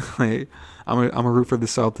a root for the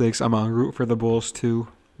Celtics. I'm a root for the Bulls too.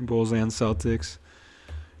 Bulls and Celtics.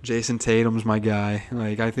 Jason Tatum's my guy.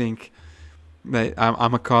 Like, I think that I'm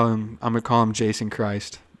gonna call him Jason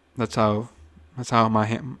Christ. That's how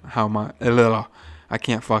my I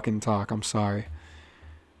can't fucking talk. I'm sorry.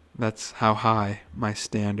 That's how high my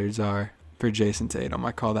standards are for Jason Tatum.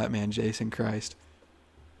 I call that man Jason Christ.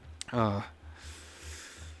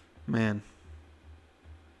 Man.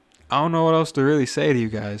 I don't know what else to really say to you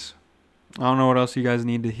guys. I don't know what else you guys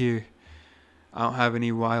need to hear. I don't have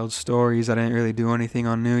any wild stories. I didn't really do anything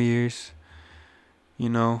on New Year's. You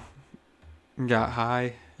know, got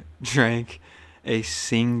high, drank a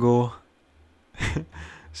single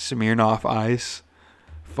Smirnoff Ice.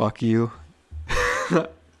 Fuck you.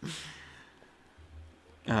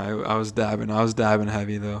 I was dabbing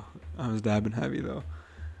heavy though.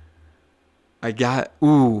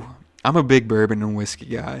 I'm a big bourbon and whiskey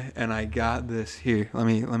guy, and I got this here. Let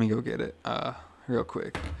me go get it real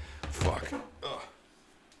quick. Fuck. Ugh.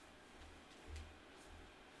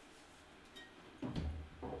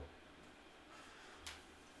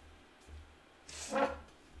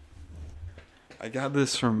 I got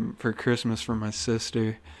this for Christmas from my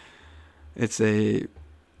sister. It's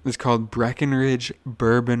called Breckenridge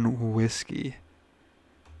Bourbon Whiskey.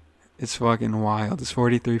 It's fucking wild. It's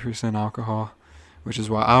 43% alcohol, which is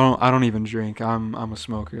why I don't even drink. I'm a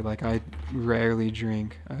smoker. Like, I rarely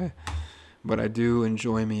drink, but I do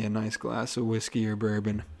enjoy me a nice glass of whiskey or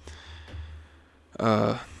bourbon.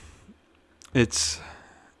 I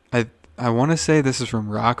I want to say this is from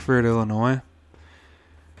Rockford, Illinois,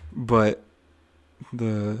 but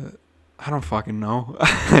I don't fucking know.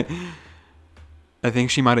 I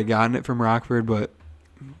think she might have gotten it from Rockford, but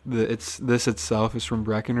this itself is from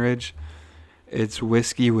Breckenridge. It's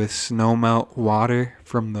whiskey with snowmelt water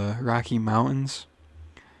from the Rocky Mountains.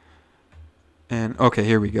 And okay,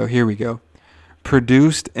 here we go.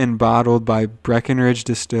 Produced and bottled by Breckenridge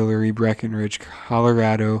Distillery, Breckenridge,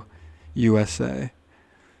 Colorado, USA.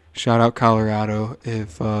 Shout out Colorado.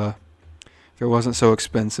 If it wasn't so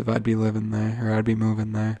expensive, I'd be living there, or I'd be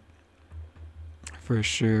moving there for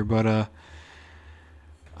sure. But I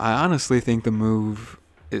honestly think the move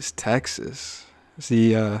is Texas.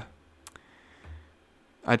 See, I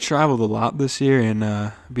traveled a lot this year,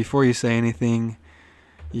 and before you say anything,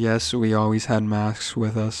 yes, we always had masks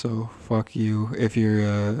with us, so fuck you if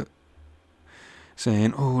you're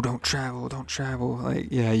saying, oh, don't travel. Like,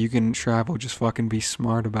 yeah, you can travel, just fucking be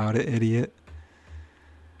smart about it, idiot.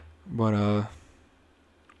 But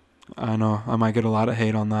I know I might get a lot of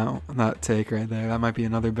hate on that take right there. That might be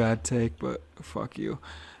another bad take, but fuck you.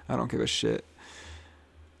 I don't give a shit.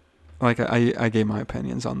 Like, I gave my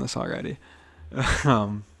opinions on this already.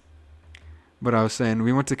 But I was saying,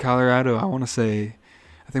 we went to Colorado, I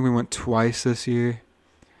think we went twice this year.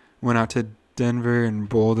 Went out to Denver and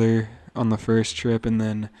Boulder on the first trip, and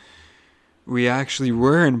then we actually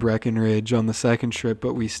were in Breckenridge on the second trip,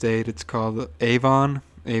 but we stayed. It's called Avon,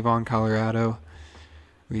 Colorado.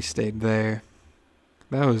 We stayed there.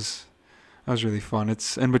 That was really fun.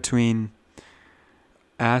 It's in between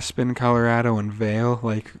Aspen, Colorado, and Vail,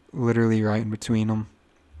 like literally right in between them.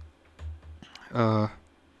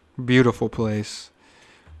 Beautiful place.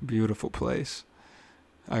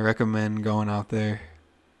 I recommend going out there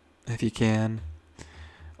if you can.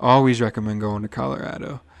 Always recommend going to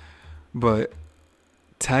Colorado. But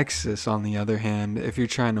Texas, on the other hand, if you're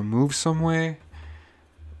trying to move somewhere,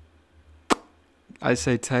 I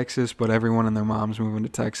say Texas, but everyone and their mom's moving to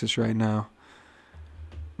Texas right now.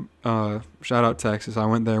 Shout out Texas. I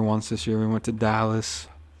went there once this year. We went to Dallas,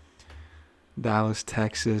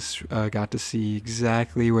 Texas. Got to see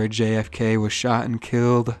exactly where JFK was shot and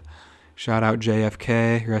killed. Shout out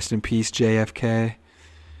JFK. Rest in peace, JFK.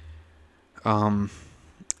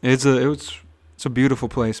 It's a beautiful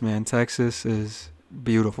place, man. Texas is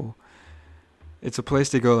beautiful. It's a place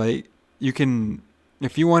to go. Like, you can,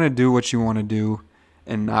 if you want to do what you want to do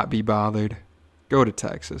and not be bothered, go to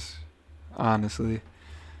Texas. Honestly,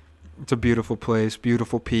 it's a beautiful place,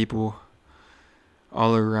 beautiful people,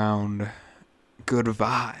 all around. Good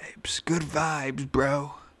vibes,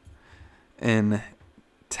 bro. In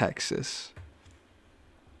Texas.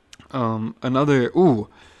 Another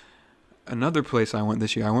place I went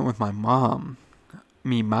this year. I went with my mom,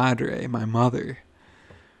 my mother,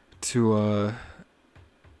 to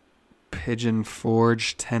Pigeon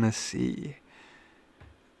Forge, Tennessee.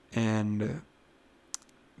 And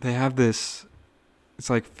they have this, it's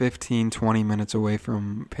like 15-20 minutes away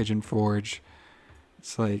from Pigeon Forge.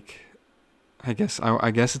 It's like, I guess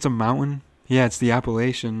it's a mountain. Yeah, it's the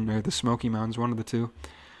Appalachian or the Smoky Mountains, one of the two.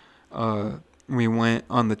 We went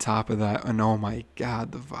on the top of that, and oh my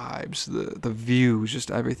God, the vibes, the views, just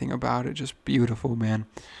everything about it, just beautiful, man.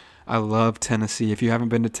 I love Tennessee. If you haven't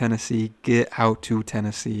been to Tennessee, get out to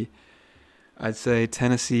Tennessee. I'd say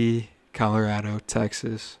Tennessee, Colorado,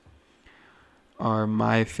 Texas are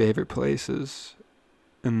my favorite places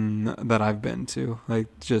that I've been to. Like,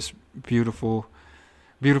 just beautiful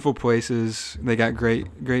places. They got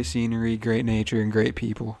great scenery, great nature, and great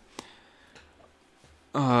people.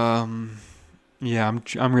 Yeah,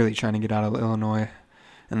 I'm really trying to get out of Illinois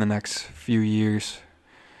in the next few years.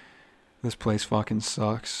 This place fucking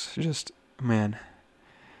sucks. Just, man,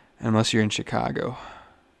 unless you're in Chicago.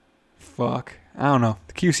 Fuck. I don't know.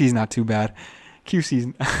 The QC's not too bad.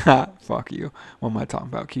 QC's, fuck you. What am I talking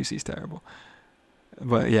about? QC's terrible.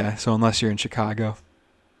 But yeah, so unless you're in Chicago.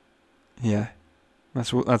 Yeah.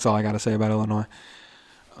 That's all I got to say about Illinois.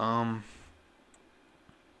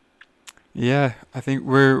 Yeah, I think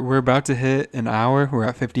we're about to hit an hour. We're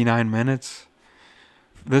at 59 minutes.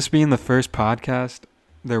 This being the first podcast,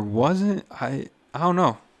 there wasn't, I don't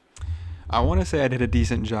know. I want to say I did a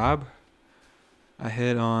decent job. I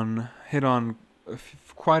hit on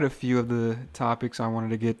quite a few of the topics I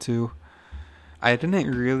wanted to get to. I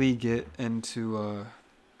didn't really get into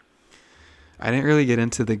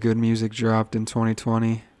the good music dropped in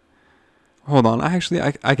 2020. Hold on, I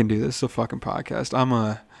can do this. It's a fucking podcast.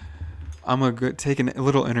 I'm a good taking a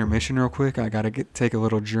little intermission real quick. I gotta take a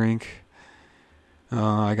little drink.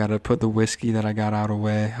 I gotta put the whiskey that I got out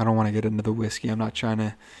away. I don't want to get into the whiskey. I'm not trying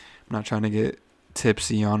to get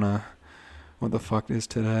tipsy on what the fuck is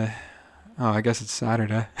today. Oh, I guess it's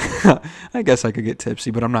Saturday. I guess I could get tipsy,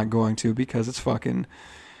 but I'm not going to because it's fucking,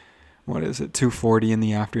 what is it, 2:40 in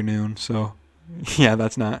the afternoon. So, yeah,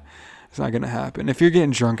 it's not going to happen. If you're getting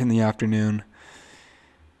drunk in the afternoon,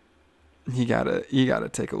 you gotta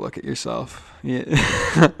take a look at yourself. Yeah.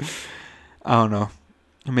 I don't know.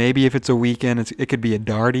 Maybe if it's a weekend, it could be a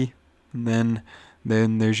darty, and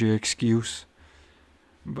then there's your excuse.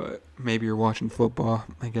 But maybe you're watching football.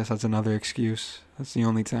 I guess that's another excuse. That's the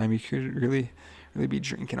only time you could really be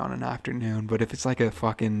drinking on an afternoon. But if it's like a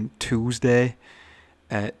fucking Tuesday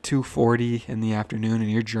at 2:40 in the afternoon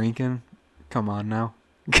and you're drinking, come on now.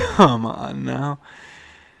 Come on now.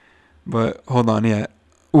 But hold on, yeah.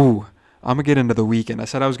 Ooh, I'm going to get into the weekend. I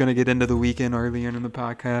said I was going to get into the weekend earlier in the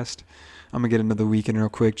podcast. I'm going to get into the weekend real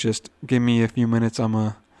quick. Just give me a few minutes.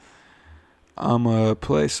 I'm gonna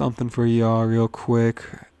play something for y'all real quick.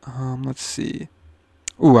 Let's see.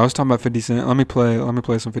 Ooh, I was talking about 50 Cent. Let me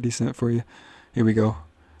play some 50 Cent for you. Here we go.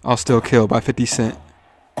 I'll Still Kill by 50 Cent.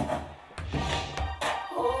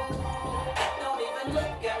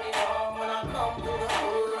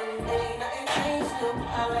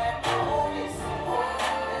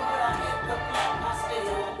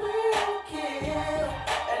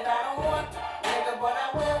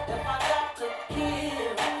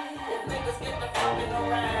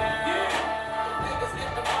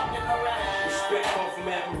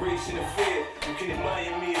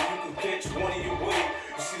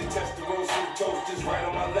 Just right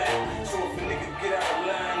on my lap. So if a nigga get out of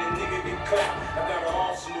line and nigga get cut, I got an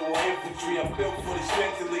arsenal of infantry. I'm built for this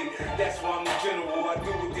mentally. That's why I'm the general. I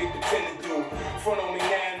do what they pretend to do. Front on me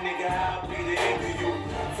now, nigga, I'll be the end of you.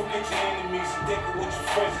 Forget your enemies and think of what your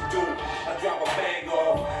friends do. I drop a bag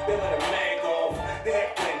off, they let a mag off. They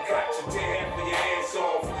act like cops and tear half of your ass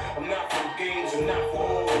off. I'm not for the games, I'm not for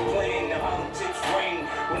all the playing. The politics rain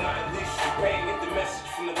when I unleash the pain. Get the message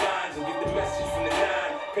from the lines and get the message from the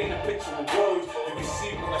nine. Paint a picture with words, you can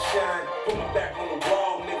see when I shine. Put my back on the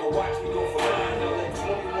wall, nigga, watch me go for 9. I let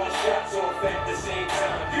 21 shots off at the same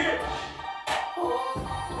time. Yeah.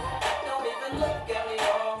 Don't even look at me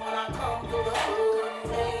all when I come through the hood.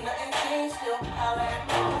 Ain't nothing changed, still holla at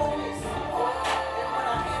my homies. And when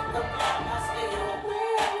I hit the block, I still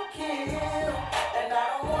will kill. And I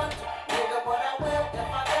don't want to, nigga, but I will if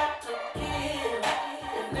I got to kill.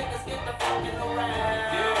 If niggas get the fucking around.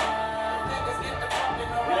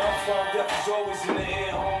 Death is always in the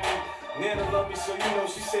air, homie. Nana love me, so you know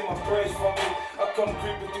she say my prayers for me. I come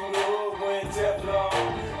creeping through the hood wearing Teflon.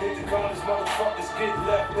 Hit the corners, motherfuckers get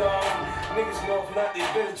left on. Niggas know if not, they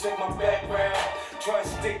better check my background. Try to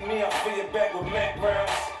stick me, I'll fill your back with Mac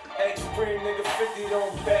rounds. Act supreme, nigga, 50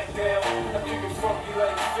 don't back down. I keep it funky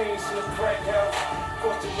like fiends in the crack house.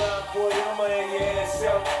 Cross the line, boy, I'ma air your ass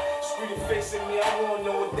out. Screw your face at me, I wanna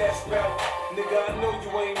know what that's about. Nigga, I know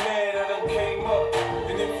you ain't mad, I done came up.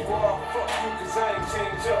 And if you are, fuck you, cause I ain't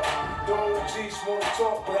changed up. The OGs wanna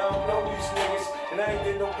talk, but I don't know these niggas. And I ain't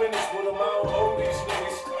did no business with them, I don't owe these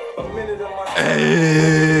niggas. A minute of my time.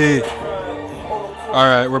 Hey.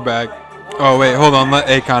 Alright, we're back. Oh, wait, hold on. Let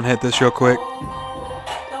Akon hit this real quick.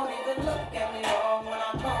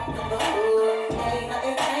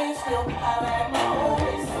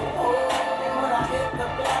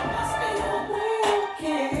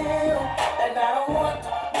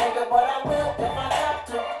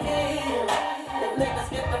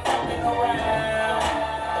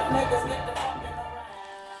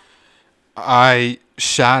 I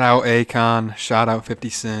shout out Akon, shout out 50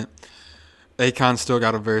 Cent. Akon still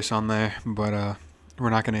got a verse on there, but we're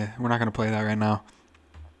not gonna play that right now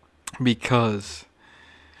because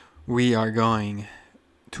we are going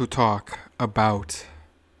to talk about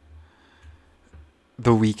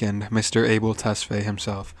the Weeknd, Mr. Abel Tesfaye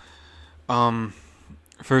himself.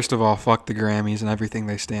 First of all, fuck the Grammys and everything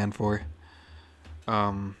they stand for.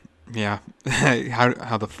 Yeah,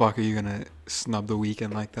 how the fuck are you gonna snub the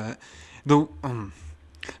Weeknd like that?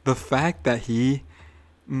 The fact that he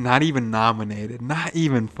not even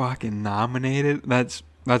fucking nominated, that's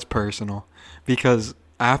personal. Because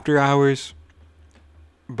After Hours,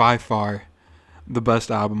 by far, the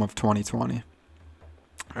best album of 2020.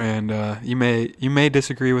 And you may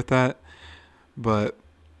disagree with that, but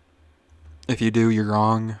if you do, you're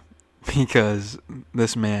wrong. Because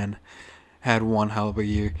this man had one hell of a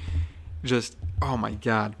year. Just, oh my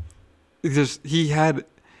God.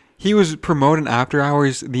 He was promoting After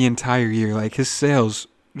Hours the entire year. Like, his sales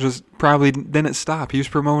just probably didn't stop. He was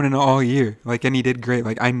promoting it all year. Like, and he did great.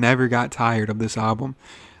 Like, I never got tired of this album.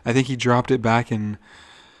 I think he dropped it back in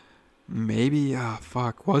maybe,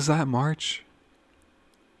 was that March?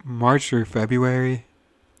 March or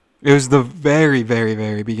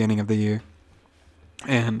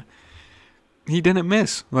he didn't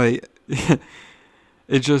miss. Like,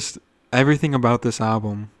 it just, everything about this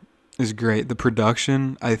album is great. The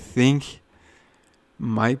production, I think,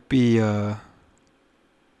 might be, I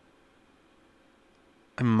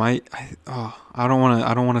don't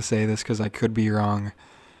want to say this because I could be wrong,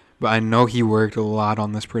 but I know he worked a lot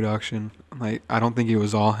on this production. Like, I don't think it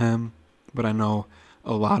was all him, but I know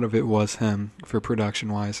a lot of it was him for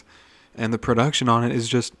production wise. And the production on it is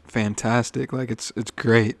just fantastic. Like, it's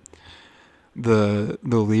great. The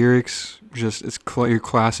lyrics, just, it's your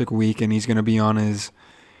classic Weeknd. He's gonna be on his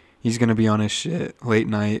shit, late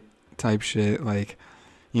night type shit, like,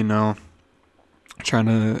 you know, trying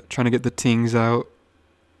to get the tings out,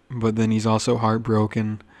 but then he's also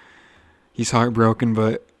heartbroken. He's heartbroken,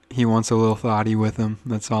 but he wants a little thotty with him.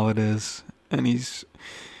 That's all it is. And he's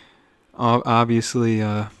obviously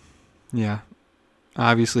gonna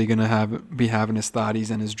be having his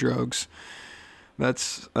thotties and his drugs.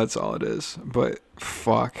 That's all it is. But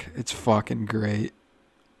fuck, it's fucking great.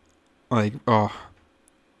 Like, oh,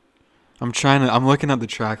 I'm looking at the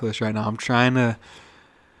track list right now. I'm trying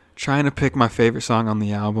to pick my favorite song on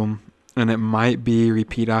the album, and it might be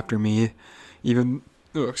Repeat After Me, even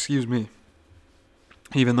though that's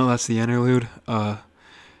the interlude.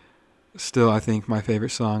 Still, I think my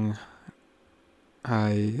favorite song.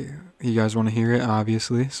 You guys want to hear it,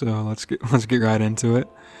 obviously, so let's get right into it.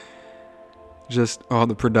 Just all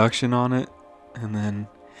the production on it, and then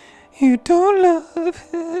you don't love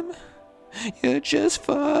him, you're just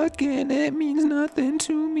fucking, it means nothing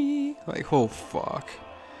to me. Like, oh fuck.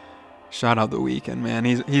 Shout out The Weeknd, man.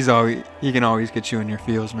 He can always get you in your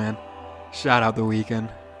feels, man. Shout out The Weeknd.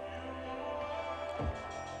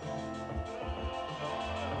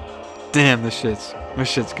 Damn, this shit's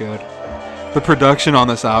good. The production on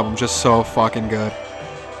this album just so fucking good.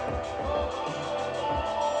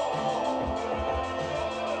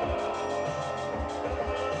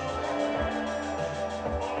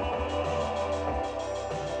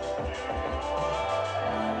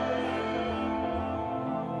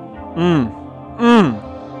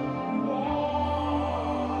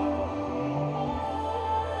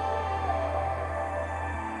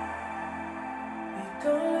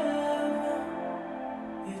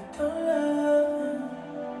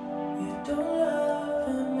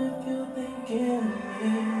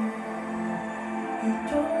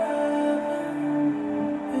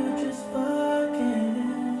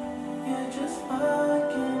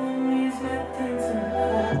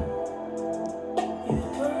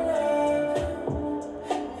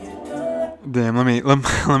 Damn,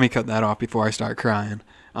 let me cut that off before I start crying.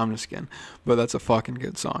 I'm just kidding, but that's a fucking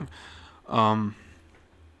good song.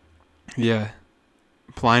 Yeah,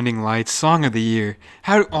 Blinding Lights, Song of the Year.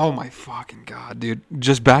 Oh my fucking god, dude!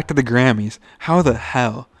 Just back to the Grammys. How the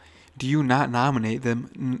hell do you not nominate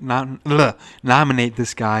nominate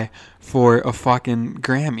this guy for a fucking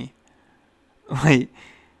Grammy? Like,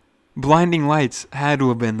 Blinding Lights had to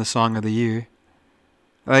have been the Song of the Year.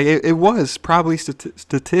 Like, it was probably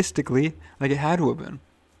statistically, like, it had to have been.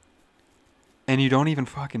 And you don't even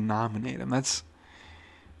fucking nominate him. That's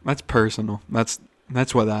personal. That's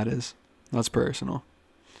what that is. That's personal.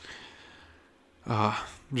 The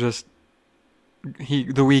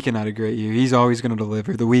Weeknd had a great year. He's always gonna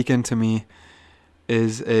deliver. The Weeknd to me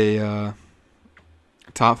is a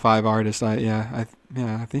top 5 artist. I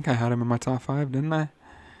think I had him in my top 5, didn't I?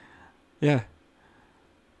 Yeah.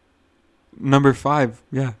 Number 5,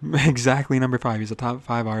 yeah, exactly number 5. He's a top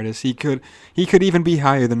 5 artist. He could even be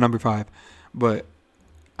higher than number 5, but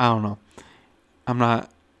I don't know. I'm not.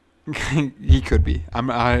 He could be.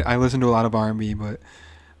 I listen to a lot of R&B, but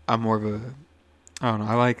I'm more of a. I don't know.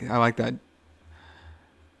 I like that.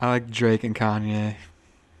 I like Drake and Kanye.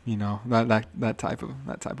 You know, that type of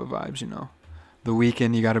vibes. You know, The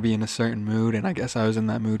Weeknd, you got to be in a certain mood, and I guess I was in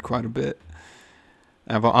that mood quite a bit.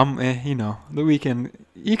 The Weeknd,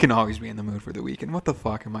 you can always be in the mood for The Weeknd. What the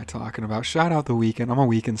fuck am I talking about? Shout out The Weeknd. I'm a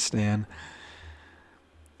Weeknd stan.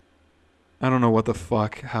 I don't know what the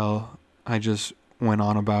fuck hell I just went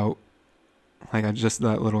on about. Like,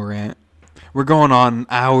 that little rant. We're going on an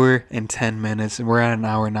hour and 10 minutes, and we're at an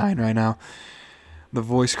hour 9 right now. The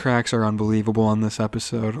voice cracks are unbelievable on this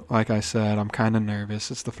episode. Like I said, I'm kind of nervous.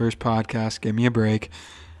 It's the first podcast. Give me a break.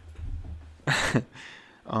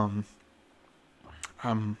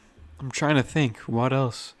 I'm trying to think. What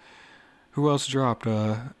else? Who else dropped?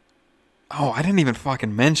 I didn't even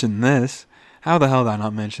fucking mention this. How the hell did I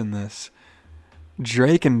not mention this?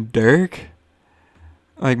 Drake and Dirk?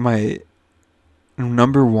 Like, my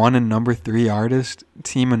number 1 and number 3 artist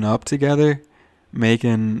teaming up together,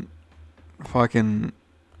 making fucking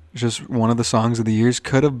just one of the songs of the years.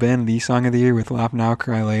 Could have been the song of the year with Laugh Now,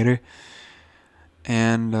 Cry Later.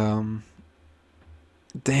 And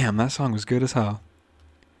damn, that song was good as hell.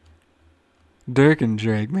 Dirk and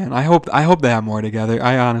Drake, man. I hope they have more together.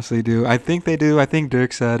 I honestly do. I think they do. I think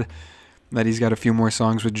Dirk said that he's got a few more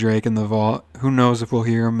songs with Drake in the vault. Who knows if we'll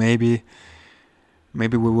hear them? Maybe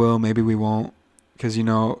we will. Maybe we won't. Because, you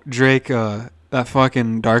know, Drake, that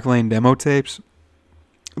fucking Dark Lane demo tapes,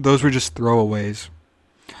 those were just throwaways.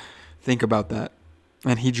 Think about that.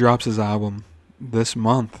 And he drops his album this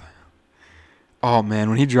month. Oh, man.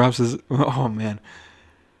 When he drops his... Oh, man.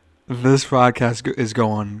 This podcast is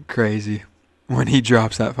going crazy. When he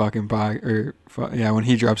drops that fucking when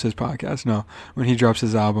he drops his podcast. No, when he drops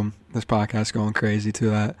his album, this podcast going crazy to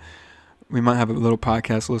that. We might have a little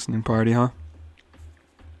podcast listening party, huh?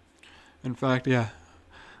 In fact, yeah,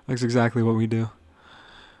 that's exactly what we do.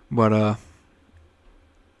 But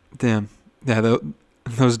damn, yeah,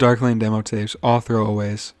 those Dark Lane demo tapes, all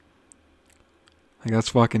throwaways. Like, that's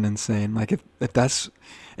fucking insane. Like, if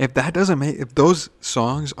those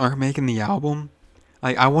songs aren't making the album,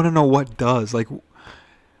 like, I want to know what does. Like,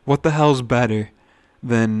 what the hell's better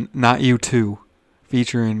than Not You 2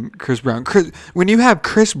 featuring Chris Brown? When you have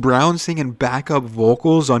Chris Brown singing backup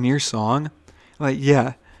vocals on your song, like,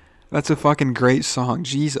 yeah, that's a fucking great song.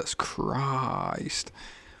 Jesus Christ.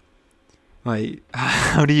 Like,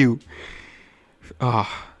 how do you...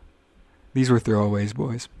 these were throwaways,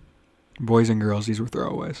 boys. Boys and girls, these were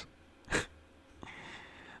throwaways.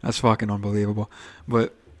 That's fucking unbelievable.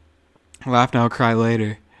 But... Laugh Now, Cry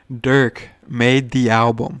Later. Dirk made the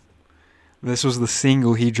album. This was the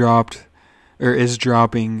single he dropped, or is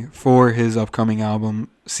dropping, for his upcoming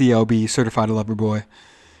album, CLB, Certified Lover Boy.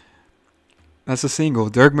 That's a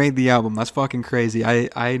single. Dirk made the album. That's fucking crazy.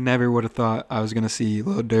 I never would have thought I was going to see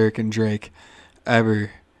Lil Durk and Drake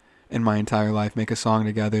ever in my entire life make a song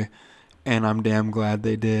together. And I'm damn glad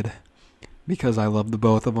they did, because I love the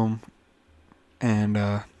both of them.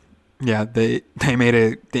 And, yeah, they made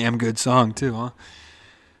a damn good song too, huh?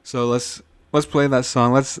 So let's play that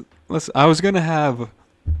song. I was gonna have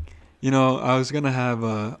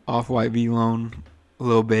Off-White V-Lone,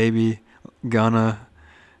 Lil Baby, Gunna,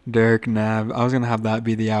 Derek, Nav. I was gonna have that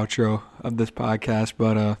be the outro of this podcast,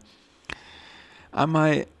 but I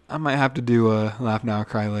might have to do a Laugh Now,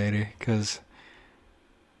 Cry Later, because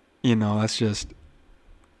that's just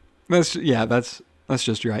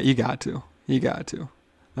right. You got to.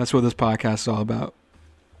 That's what this podcast is all about.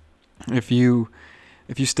 If you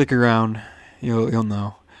stick around, you'll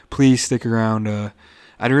know. Please stick around.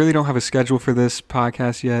 I really don't have a schedule for this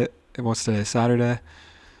podcast yet. What's today? Saturday.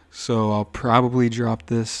 So I'll probably drop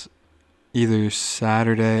this either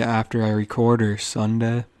Saturday after I record or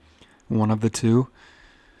Sunday, one of the two.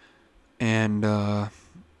 And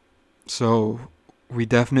so I'm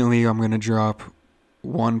going to drop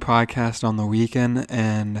one podcast on the weekend,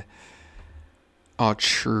 and I'll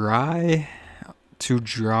try to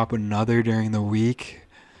drop another during the week.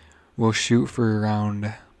 We'll shoot for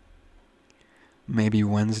around maybe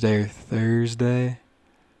Wednesday or Thursday.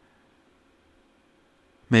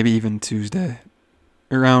 Maybe even Tuesday.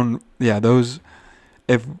 Those.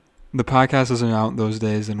 If the podcast isn't out those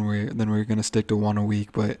days, then we're gonna stick to one a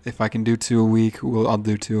week. But if I can do 2 a week, I'll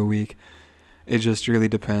do 2 a week. It just really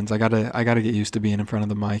depends. I gotta get used to being in front of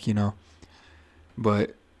the mic,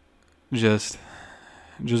 But just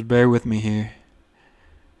bear with me here,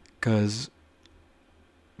 cause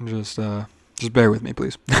just bear with me,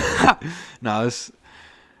 please. Nah, this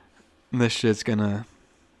shit's gonna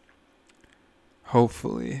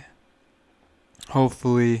hopefully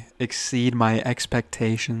exceed my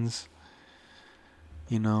expectations.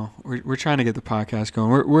 We're trying to get the podcast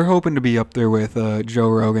going. We're hoping to be up there with Joe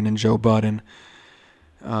Rogan and Joe Budden,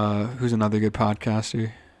 who's another good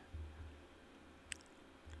podcaster.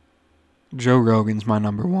 Joe Rogan's my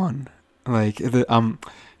number one.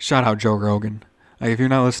 Shout out Joe Rogan. Like, if you're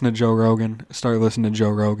not listening to Joe Rogan, start listening to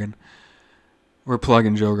Joe Rogan. We're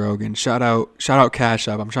plugging Joe Rogan. Shout out Cash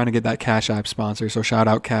App. I'm trying to get that Cash App sponsor, so shout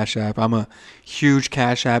out Cash App. I'm a huge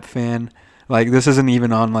Cash App fan. Like, this isn't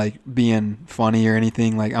even on, like, being funny or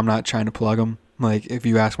anything. Like, I'm not trying to plug them. Like, if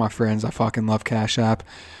you ask my friends, I fucking love Cash App.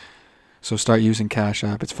 So start using Cash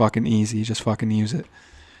App. It's fucking easy. Just fucking use it.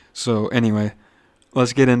 So, anyway,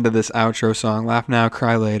 let's get into this outro song. Laugh Now,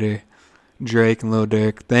 Cry Later. Drake and Lil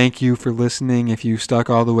Durk. Thank you for listening if you stuck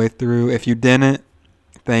all the way through. If you didn't,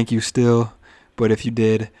 thank you still. But if you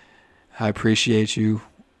did, I appreciate you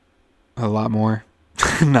a lot more.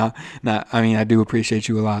 I do appreciate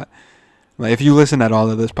you a lot. Like, if you listen at all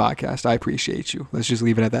of this podcast, I appreciate you. Let's just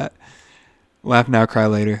leave it at that. Laugh Now, Cry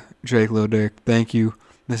Later. Drake, Lil Durk. Thank you.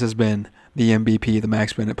 This has been the MVP, the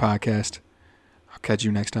Max Bennett Podcast. I'll catch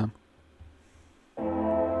you next time.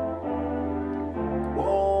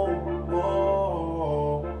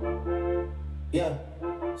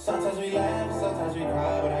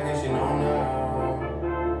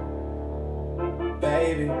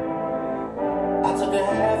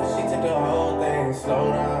 things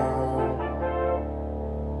slow down.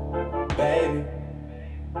 Baby,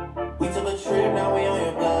 we took a trip, now we on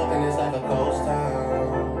your block, and it's like a ghost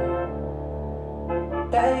town.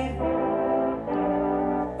 Baby,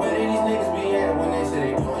 where did these niggas be at when they say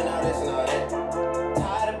they doing all this and all that?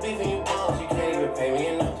 Tired of beefing you bums, you can't even pay me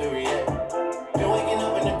enough to react. Been waking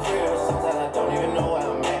up in the crib, sometimes I don't even know where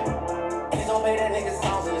I'm at. Please don't play that nigga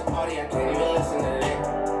songs in this party, I can't even listen to that.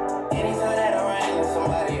 Anytime that I run into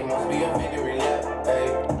somebody, it must be a victory lap. Hey,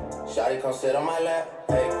 shawty come sit on my lap.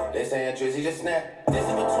 Hey, they saying Drizzy just snap. This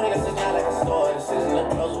in between us is not like a store, this isn't a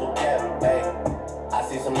closable gap. Hey, I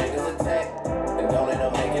see some niggas attack and don't end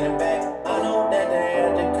up making it back. I know that they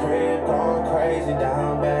at the crib going crazy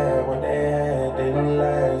down bad. What they had didn't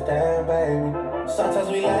last, damn baby. Sometimes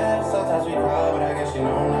we laugh, sometimes we cry, but I guess you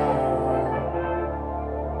know now.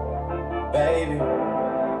 Baby,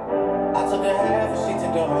 I took a half and she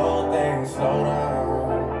took the whole thing, slow down.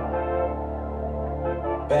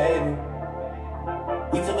 Baby,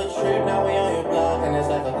 we took a trip, now we on your block, and it's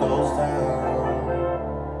like a ghost town.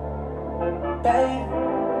 Baby,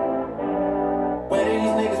 where did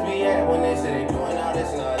these niggas be at when they say they doing all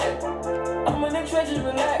this and all that? I'm in the trenches,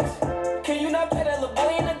 relax. Can you not play that little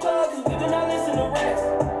boy in the club? Cause we do not listen to rats.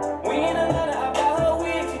 We in Atlanta, I buy her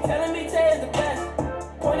wig, she telling me Tay is the best.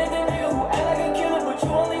 Point at the nigga who act like a killer, but you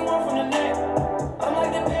only one from the neck. I'm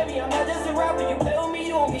like the baby, I'm not just a rapper. You play with me,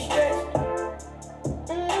 you won't get stretched.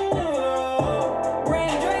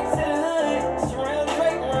 Bring Drake to the hood, surround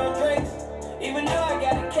Drake, around Drakes. Even though I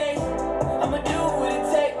got a case, I'ma do what it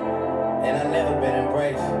take. And I never been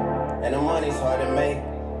embraced, and the money's hard to make,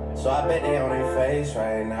 so I bet they on their face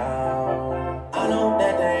right now. I know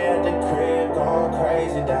that they at the crib going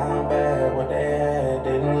crazy down bad. What they had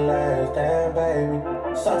didn't last, damn baby.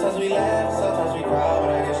 Sometimes we laugh, sometimes we cry, but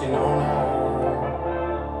I guess you know now.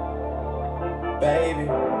 Baby,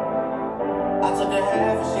 I took a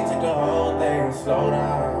half and she took the whole thing, slow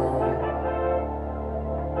down.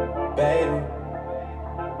 Baby,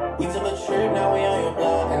 we took a trip, now we on your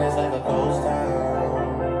block, and it's like a ghost town.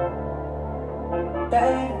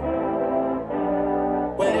 Baby,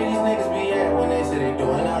 where did these niggas be at when they say they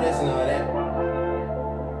doing all this and all that?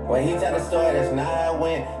 When he tell the story, that's not how I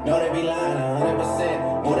went. No, they be lying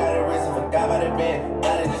 100%. Moved out of the rest and forgot about the bed.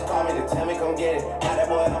 Now they just call me to tell me come get it. Now that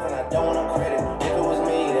boy off and I don't want no credit. If it was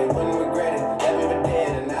me, they wouldn't regret it. Left me for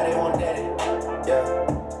dead and now they won't dead it. Yeah.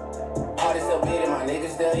 Party still beating, my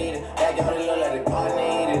niggas still eating. Backyard it look like the garden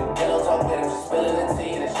they eating. Pillow talk with him, she spilling the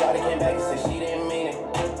tea. And shawty came back and said she didn't mean it.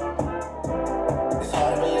 It's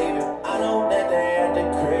hard to believe it. I know that they at the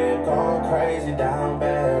crib going crazy down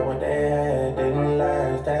bad. What they had didn't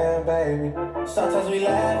last, damn baby. Sometimes we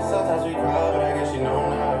laugh, sometimes we cry, but I guess you know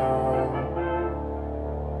now.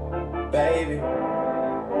 Baby,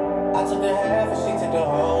 I took the half and she took the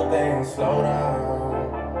whole thing, slow down.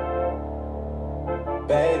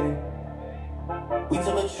 Baby, we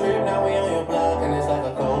took a trip, now we on your block, and it's like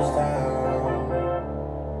a ghost town.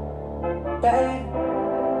 Baby,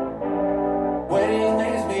 where these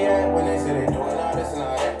niggas be at when they say they doing all this and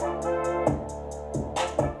all that?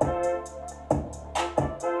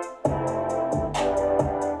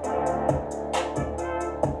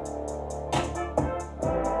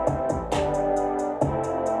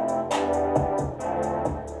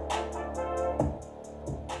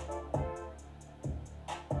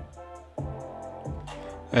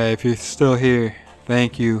 Hey, if you're still here,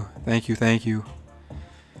 thank you.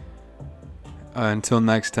 Until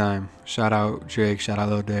next time, shout out Drake, shout out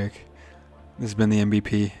Lil Durk. This has been the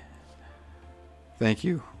MVP. Thank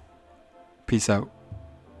you. Peace out.